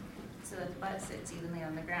 so that the butt sits evenly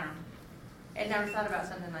on the ground. I'd never thought about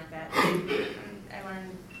something like that. I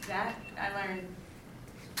learned that. I learned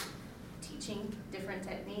teaching different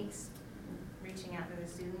techniques, reaching out to the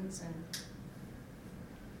students and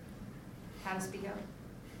how to speak up.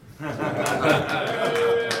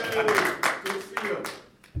 Good for you.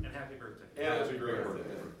 And happy birthday. Yeah, that's a great birthday.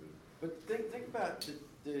 But think about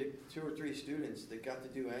the 2 or 3 students that got to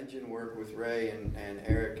do engine work with Ray and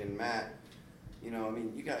Eric and Matt. You know, I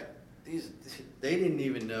mean, you got these, they didn't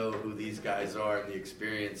even know who these guys are and the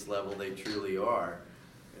experience level they truly are.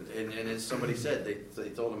 And as somebody said, they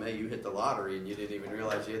told them, hey, you hit the lottery and you didn't even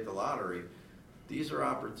realize you hit the lottery. These are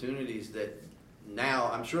opportunities that now,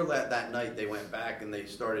 I'm sure that night they went back and they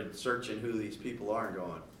started searching who these people are and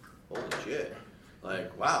going, holy shit.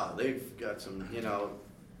 Like, wow, they've got some, you know,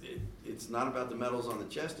 it's not about the medals on the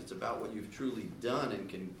chest, it's about what you've truly done and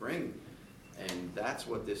can bring. And that's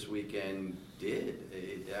what this weekend did.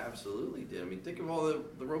 It absolutely did. I mean, think of all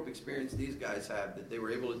the rope experience these guys have that they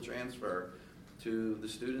were able to transfer to the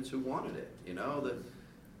students who wanted it. You know, that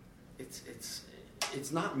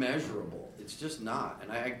it's not measurable. It's just not.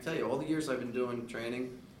 And I can tell you, all the years I've been doing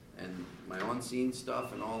training and my on-scene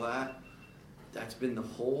stuff and all that, that's been the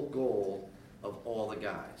whole goal of all the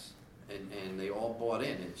guys. And they all bought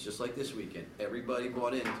in. It's just like this weekend. Everybody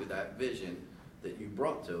bought into that vision that you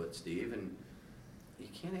brought to it, Steve, and you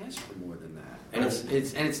can't ask for more than that. And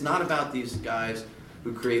it's not about these guys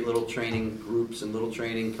who create little training groups and little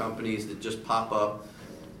training companies that just pop up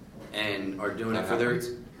and are doing it for their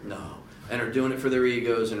and are doing it for their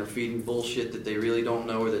egos and are feeding bullshit that they really don't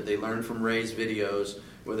know, or that they learned from Ray's videos,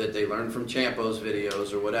 or that they learned from Champo's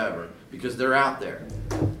videos, or whatever, because they're out there.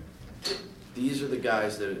 These are the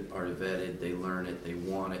guys that are vetted, they learn it, they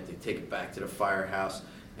want it, they take it back to the firehouse,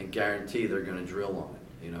 and guarantee they're going to drill on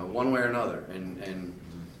it, you know, one way or another. And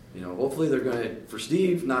you know, hopefully they're going to, for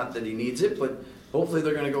Steve, not that he needs it, but hopefully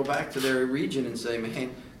they're going to go back to their region and say,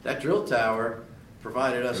 man, that drill tower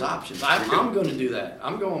provided us options. I'm going to do that.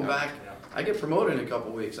 I'm going back. I get promoted in a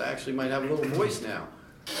couple weeks. I actually might have a little voice now.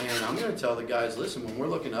 And I'm going to tell the guys, listen, when we're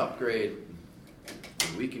looking to upgrade,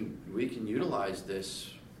 we can utilize this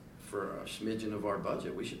for a smidgen of our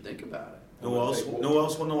budget. We should think about it. No else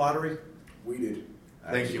won the lottery? We did.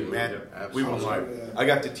 Thank you, man. Absolutely. We won live. I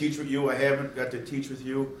got to teach with you. I haven't got to teach with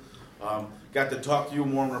you. Got to talk to you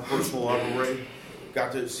more on a personal level, Ray.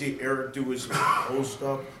 Got to see Eric do his old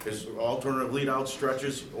stuff, his alternative lead-out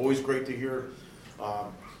stretches. Always great to hear.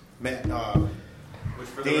 Matt,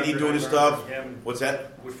 Danny doing his stuff. What's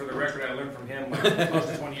that? Which, for the record, I learned from him like close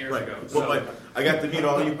to 20 years ago. Well, but I got to meet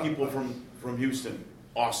all you people from Houston.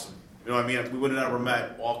 Awesome. You know what I mean? We would have never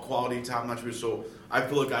met. All quality, top-notch. So I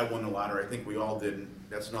feel like I won the lottery. I think we all did. And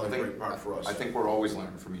that's another great part for us. I think we're always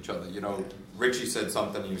learning from each other. You know, Richie said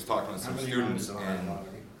something. He was talking to some students, and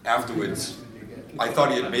afterwards, I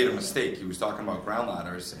thought he had made a mistake. He was talking about ground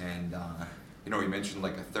ladders, and you know, he mentioned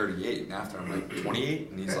like a 38, and after I'm like,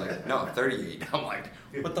 28? And he's like, no, 38. I'm like,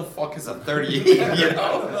 what the fuck is a 38, you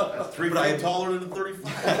know? 3 feet taller than a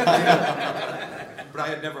 35. But I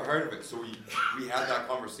had never heard of it, so we had that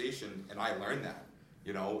conversation, and I learned that.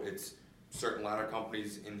 You know, it's certain ladder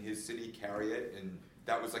companies in his city carry it, and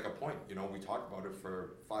that was like a point. You know, we talked about it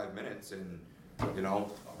for 5 minutes, and, you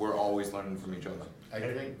know, we're always learning from each other. I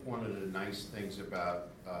think one of the nice things about,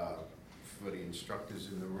 for the instructors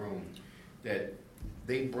in the room, that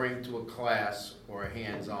they bring to a class or a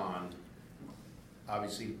hands-on,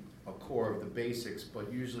 obviously a core of the basics,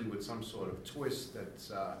 but usually with some sort of twist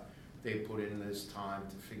that's they put in this time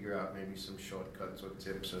to figure out maybe some shortcuts or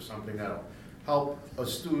tips or something that'll help a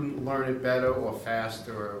student learn it better or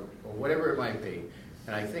faster or whatever it might be.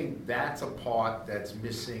 And I think that's a part that's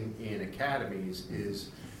missing in academies is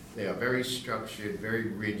they are very structured, very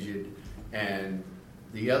rigid, and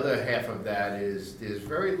the other half of that is there's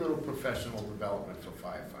very little professional development for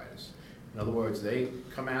firefighters. In other words, they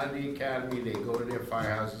come out of the academy, they go to their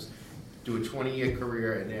firehouses, do a 20-year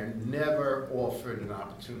career, and they're never offered an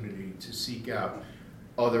opportunity to seek out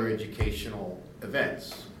other educational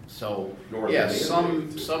events. So, yes,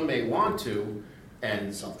 some may want to,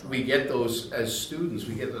 and we get those as students,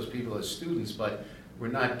 we get those people as students, but we're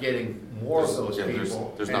not getting more of those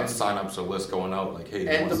people. There's not sign-ups or lists going out like, hey,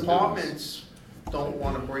 and departments don't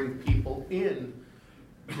want to bring people in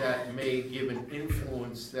that may give an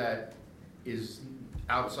influence that is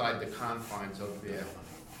outside the confines of their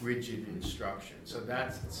rigid instruction. So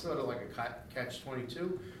that's sort of like a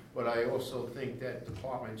catch-22, but I also think that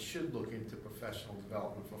departments should look into professional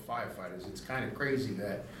development for firefighters. It's kind of crazy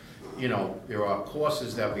that, you know, there are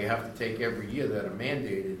courses that we have to take every year that are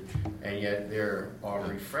mandated, and yet there are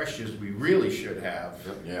refreshers we really should have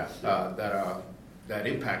that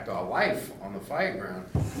impact our life on the fire ground,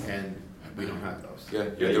 and we don't have those. Yeah,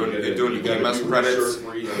 you're doing EMS credits.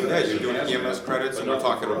 Yeah, you're doing EMS credits, and we're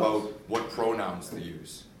talking about what pronouns to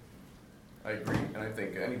use. I agree, and I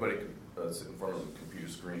think anybody can sit in front of a computer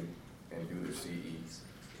screen and do their CEs.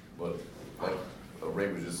 But like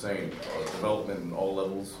Ray was just saying, development in all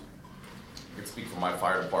levels. I can speak for my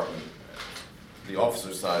fire department. The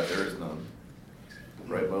officer side, there is none.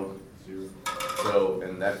 Right, Mo? So,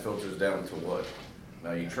 and that filters down to what?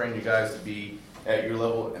 Now, you train you guys to be at your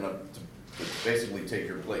level and to basically take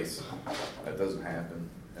your place. That doesn't happen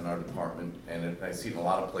in our department, and I see it in a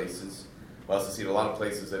lot of places. I also see it in a lot of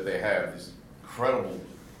places that they have this incredible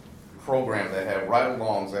program that have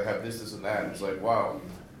ride-alongs, that have this, and that. And it's like, wow.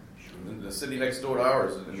 The city next door to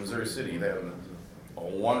ours, in Missouri City, they have a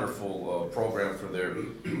wonderful program for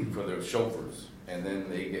their chauffeurs, and then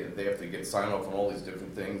they have to get sign off on all these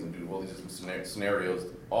different things and do all these different scenarios.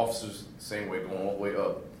 Officers, the same way, going all the way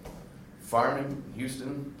up. Firemen,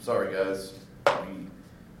 Houston, sorry guys,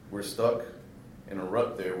 we're stuck in a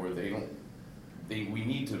rut there where we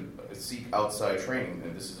need to seek outside training,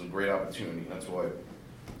 and this is a great opportunity. That's why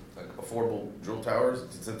affordable drill towers,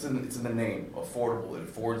 it's in the name, affordable. It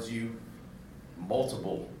affords you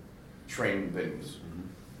multiple training venues.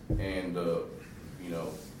 And, you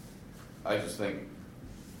know, I just think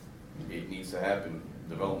it needs to happen.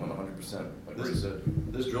 Development 100%. Like Ray said.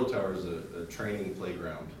 This drill tower is a training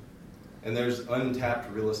playground. And there's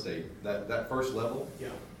untapped real estate. That first level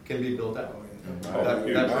can be built out.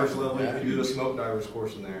 That first level, you could do a smoke divers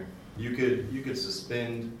course in there. You could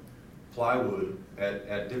suspend plywood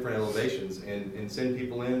at different elevations and send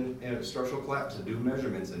people in a structural collapse to do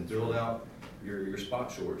measurements and build out your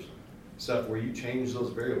spot shores. Stuff where you change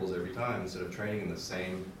those variables every time instead of training in the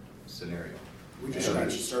same scenario. We just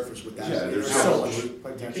scratched the surface with that. Yeah, there's so much you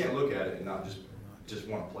potential. can't look at it and not just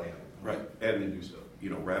want to play on it. Right, and do stuff.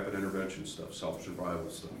 You know, rapid intervention stuff,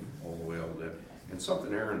 self-survival stuff, all the way all that. And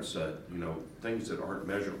something Aaron said, you know, things that aren't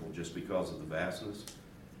measurable just because of the vastness.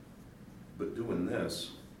 But doing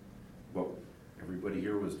this, what everybody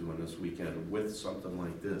here was doing this weekend with something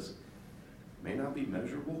like this, may not be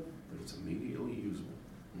measurable, but it's immediately usable.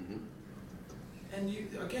 And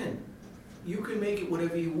you can make it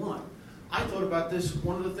whatever you want. I thought about this,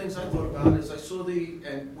 one of the things I thought about is I saw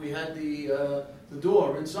and we had the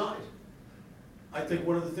door inside. I think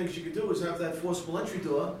one of the things you could do is have that forcible entry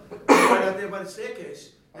door right out there by the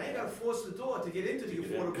staircase. Now you gotta force the door to get into the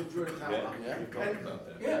affordable drill tower.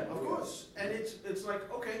 Yeah, of course. And it's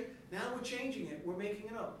like, okay, now we're changing it, we're making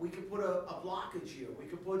it up. We could put a blockage here, we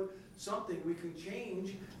could put something, we can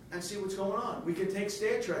change and see what's going on. We can take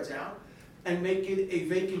stair treads out and make it a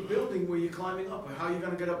vacant building where you're climbing up. Or how are you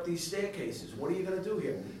gonna get up these staircases? What are you gonna do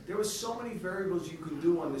here? There are so many variables you can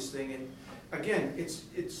do on this thing, and again,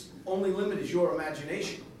 it's only limit is your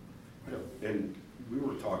imagination. And we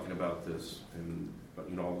were talking about this, and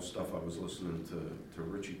all the stuff I was listening to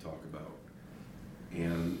Richie talk about.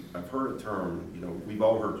 And I've heard a term, we've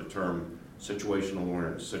all heard the term situational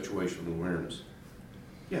awareness.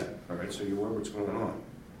 Yeah, all right, so you're aware of what's going on.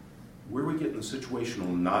 Where are we getting the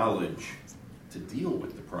situational knowledge to deal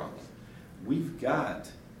with the problem? We've got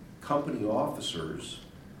company officers,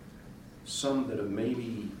 some that have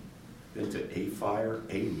maybe been to a fire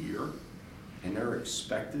a year, and they're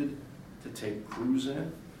expected to take crews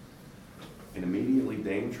in immediately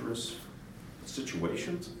dangerous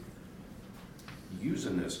situations,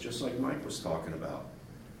 using this just like Mike was talking about.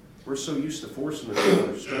 We're so used to forcing the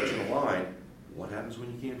people, stretching a line. What happens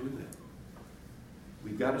when you can't do that?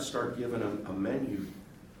 We've got to start giving them a menu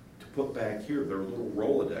to put back here, their little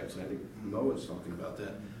Rolodex. I think Noah's talking about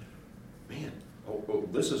that. Man,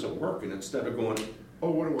 this isn't working. Instead of going,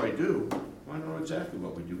 what do I do? Well, I know exactly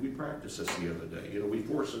what we do. We practiced this the other day. We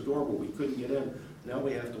forced the door, but we couldn't get in. Now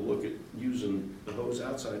we have to look at using the hose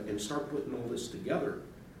outside and start putting all this together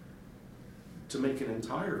to make an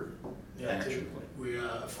entire action plan. We,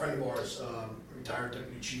 a friend of ours, retired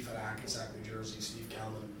deputy chief at Hackensack, New Jersey, Steve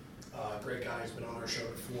Kelman. Great guy, he's been on our show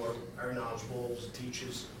before, very knowledgeable,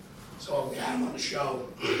 teaches. So we had him on the show.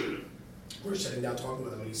 We were sitting down talking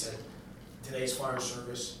with him, and he said, today's fire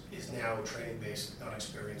service is now training-based, not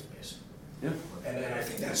experience-based. Yeah. And I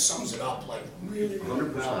think that sums it up like really, really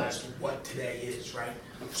well as to what today is, right?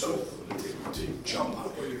 So to jump on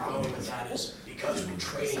where you're going with that is because we're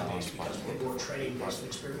training-based, because we're more training-based than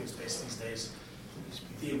experience-based these days,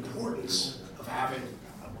 the importance of having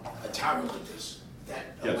a tower like this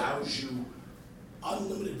that allows you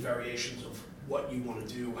unlimited variations of what you want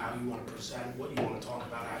to do, how you want to present, what you want to talk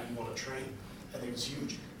about, how you want to train. I think it's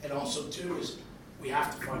huge. And also, too, is we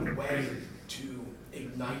have to find a way to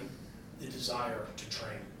ignite the desire to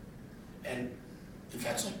train. And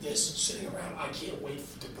events like this, sitting around, I can't wait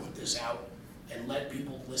to put this out and let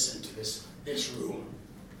people listen to this room.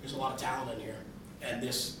 There's a lot of talent in here. And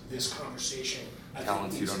this conversation, I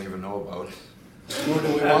Talents think you don't even know about. Nor do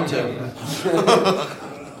we want to. I don't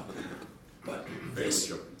know. But this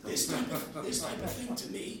type of thing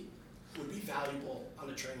to me would be valuable on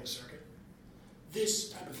the training circuit. This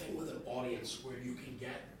type of thing with an audience where you can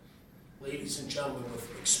get ladies and gentlemen with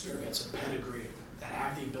experience and pedigree that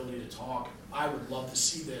have the ability to talk. I would love to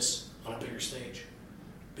see this on a bigger stage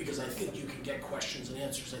because I think you can get questions and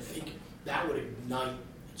answers. I think that would ignite and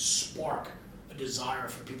spark a desire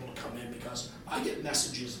for people to come in because I get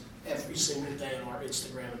messages every single day on our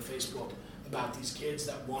Instagram and Facebook about these kids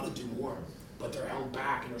that want to do more, but they're held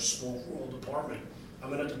back in a small rural department.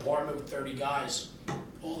 I'm in a department with 30 guys.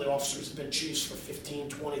 All the officers have been chiefs for 15,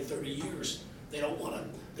 20, 30 years. They don't want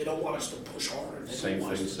us to push harder. They Same don't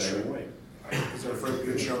want thing, us to same train. way. Because they're afraid of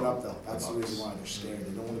being shown up, though. That's the reason why they're scared.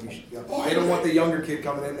 They don't want to be. They don't want the younger kid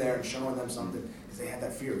coming in there and showing them something because they have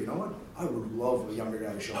that fear. You know what? I would love a younger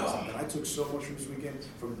guy to show me something. I took so much from this weekend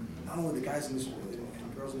from not only the guys in this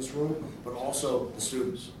and girls in this room, but also the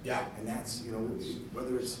students. Yeah. And that's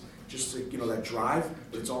whether it's just that drive,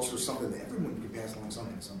 but it's also something that everyone can pass along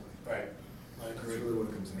something to somebody. Right. I agree. That's really what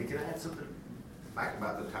it comes Hey, down can I add something back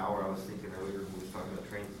about the tower? I was thinking earlier when we was talking about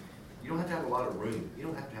training. You don't have to have a lot of room. You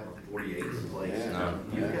don't have to have a 40-acre place. No.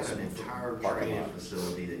 You've got an entire training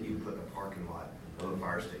facility that you put in a parking lot of a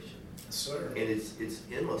fire station. Yes, sir. And it's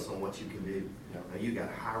endless on what you can do. You've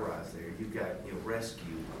got high-rise there. You've got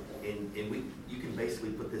rescue, and you can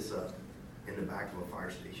basically put this up in the back of a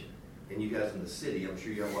fire station. And you guys in the city, I'm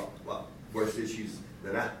sure you have a lot worse issues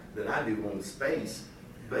than I do on space.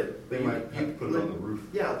 But They might have to put it on the roof.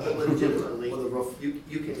 Yeah, but legitimately,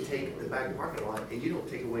 you can take the back parking lot and you don't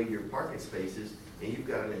take away your parking spaces, and you've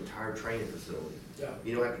got an entire training facility. Yeah.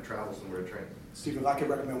 You don't have to travel somewhere to train. Steve, if I could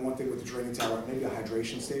recommend one thing with the training tower, maybe a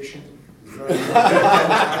hydration station. You didn't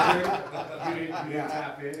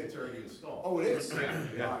tap in, it's already installed. Oh, it is?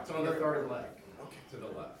 Yeah, it's on the third leg, to the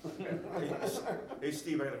left. Hey,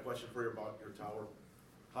 Steve, I got a question for you about your tower.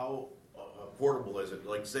 How portable is it?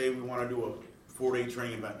 Like, say we want to do a 4-day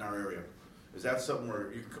training event in our area. Is that something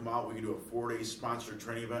where you can come out, we can do a 4-day sponsored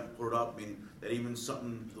training event, put it up? I mean, that even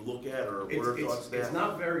something to look at, or what are your thoughts there? It's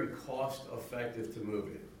not very cost effective to move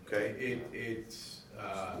it. Okay.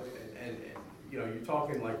 And you're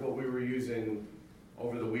talking like what we were using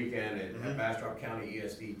over the weekend at Bastrop County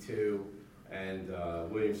ESD 2 and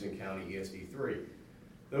Williamson County ESD 3.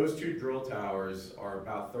 Those two drill towers are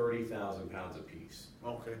about 30,000 pounds apiece.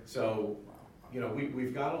 Okay. So,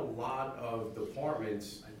 we've got a lot of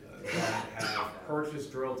departments that have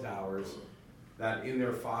purchased drill towers that in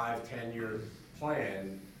their 5-10 year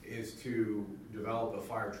plan is to develop a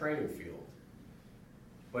fire training field.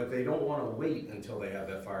 but they don't wanna wait until they have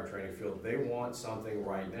that fire training field. They want something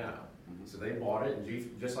right now. So they bought it,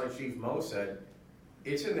 and just like Chief Mo said,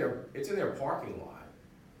 it's in their parking lot.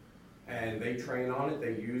 And they train on it,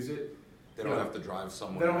 they use it. They don't have to drive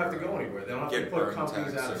somewhere. They don't have to go anywhere. They don't have to Get put burn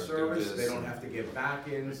companies tax out of or do service. this They don't and- have to get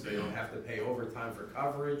back-ins. They don't have to pay overtime for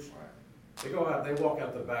coverage. They go out, they walk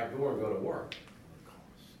out the back door and go to work.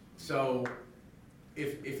 So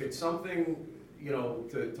if it's something, you know,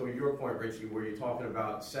 to your point, Richie, where you're talking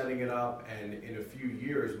about setting it up and in a few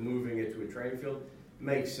years moving it to a training field,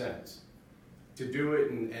 makes sense. To do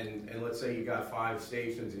it and let's say you got 5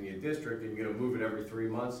 stations in your district and you're gonna move it every 3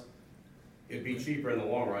 months, it'd be cheaper in the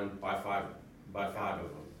long run by five of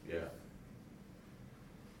them, yeah.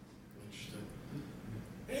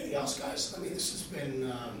 Anything else, guys? I mean, this has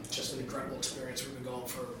been just an incredible experience. We've been going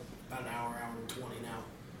for about an hour and 20 now.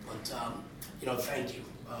 But, you know, thank you.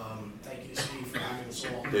 Thank you to Steve for having us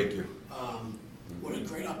all. Thank you. What a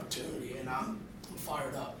great opportunity, and I'm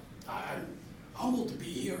fired up. I'm humbled to be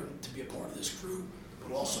here, to be a part of this crew,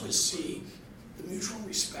 but also to see the mutual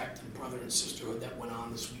respect and brother and sisterhood that went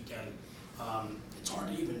on this weekend. It's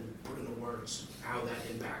hard to even put into words how that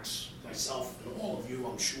impacts myself and all of you,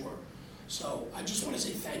 I'm sure. So I just want to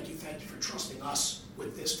say thank you for trusting us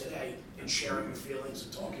with this today and sharing your feelings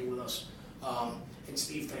and talking with us. And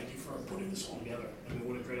Steve, thank you for putting this all together. I mean,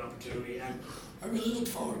 what a great opportunity, and I really look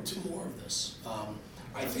forward to more of this.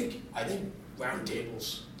 I think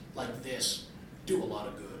roundtables like this do a lot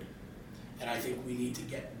of good, and I think we need to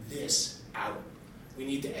get this out. We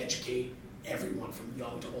need to educate everyone from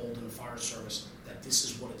young to old in the fire service that this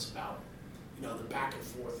is what it's about. You know, the back and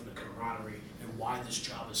forth and the camaraderie and why this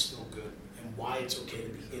job is still good and why it's okay to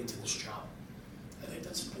be into this job. I think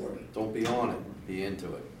that's important. Don't be on it, be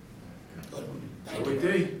into it. Good. So we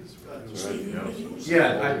did.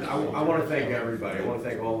 Yeah, I want to thank everybody. I want to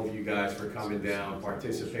thank all of you guys for coming down,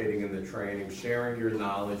 participating in the training, sharing your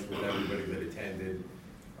knowledge with everybody that attended.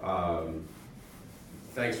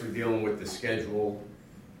 Thanks for dealing with the schedule.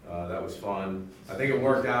 That was fun. I think it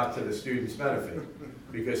worked out to the students' benefit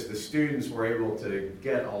because the students were able to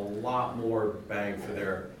get a lot more bang for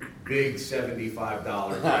their big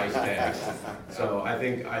 $75 price tag. So I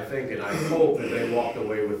think, and I hope that they walked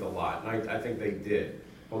away with a lot, and I think they did.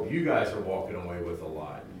 Hope you guys are walking away with a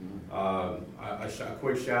lot. A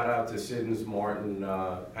quick shout out to Siddons Martin,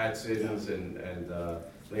 Pat Siddons and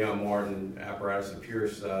Leon Martin, Apparatus and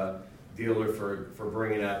Pierce dealer for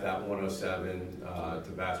bringing out that 107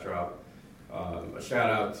 to Bastrop. A shout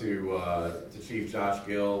out to Chief Josh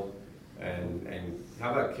Gill and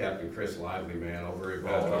how about Captain Chris Lively, man, over at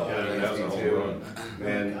Bastrop County SD2.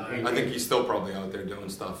 Man, I think he's still probably out there doing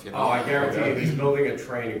stuff. You know? Oh, I guarantee you, he's building a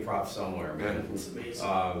training prop somewhere, man. It's amazing.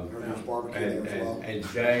 And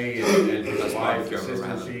Jay and his Best wife, barbecue I've ever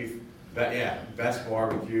assistant had. chief, best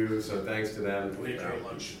barbecue. So thanks to them. We had a great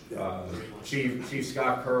lunch. Chief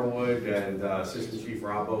Scott Kerwood and Assistant Chief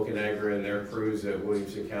Rob Okenegger and their crews at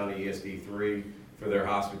Williamson County ESD3 for their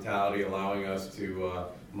hospitality, allowing us to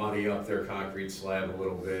muddy up their concrete slab a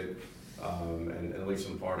little bit and leave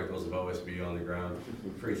some particles of OSB on the ground.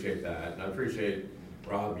 Appreciate that. And I appreciate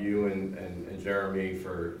Rob, you and Jeremy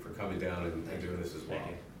for coming down and doing this as well.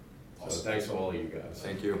 So thanks to all of you guys.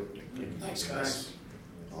 Thank you. Thanks, guys.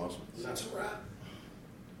 Awesome. And that's a wrap.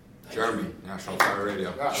 Thank Jeremy, you. National Fire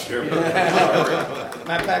Radio. Matt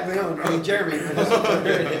Paglione, Jeremy.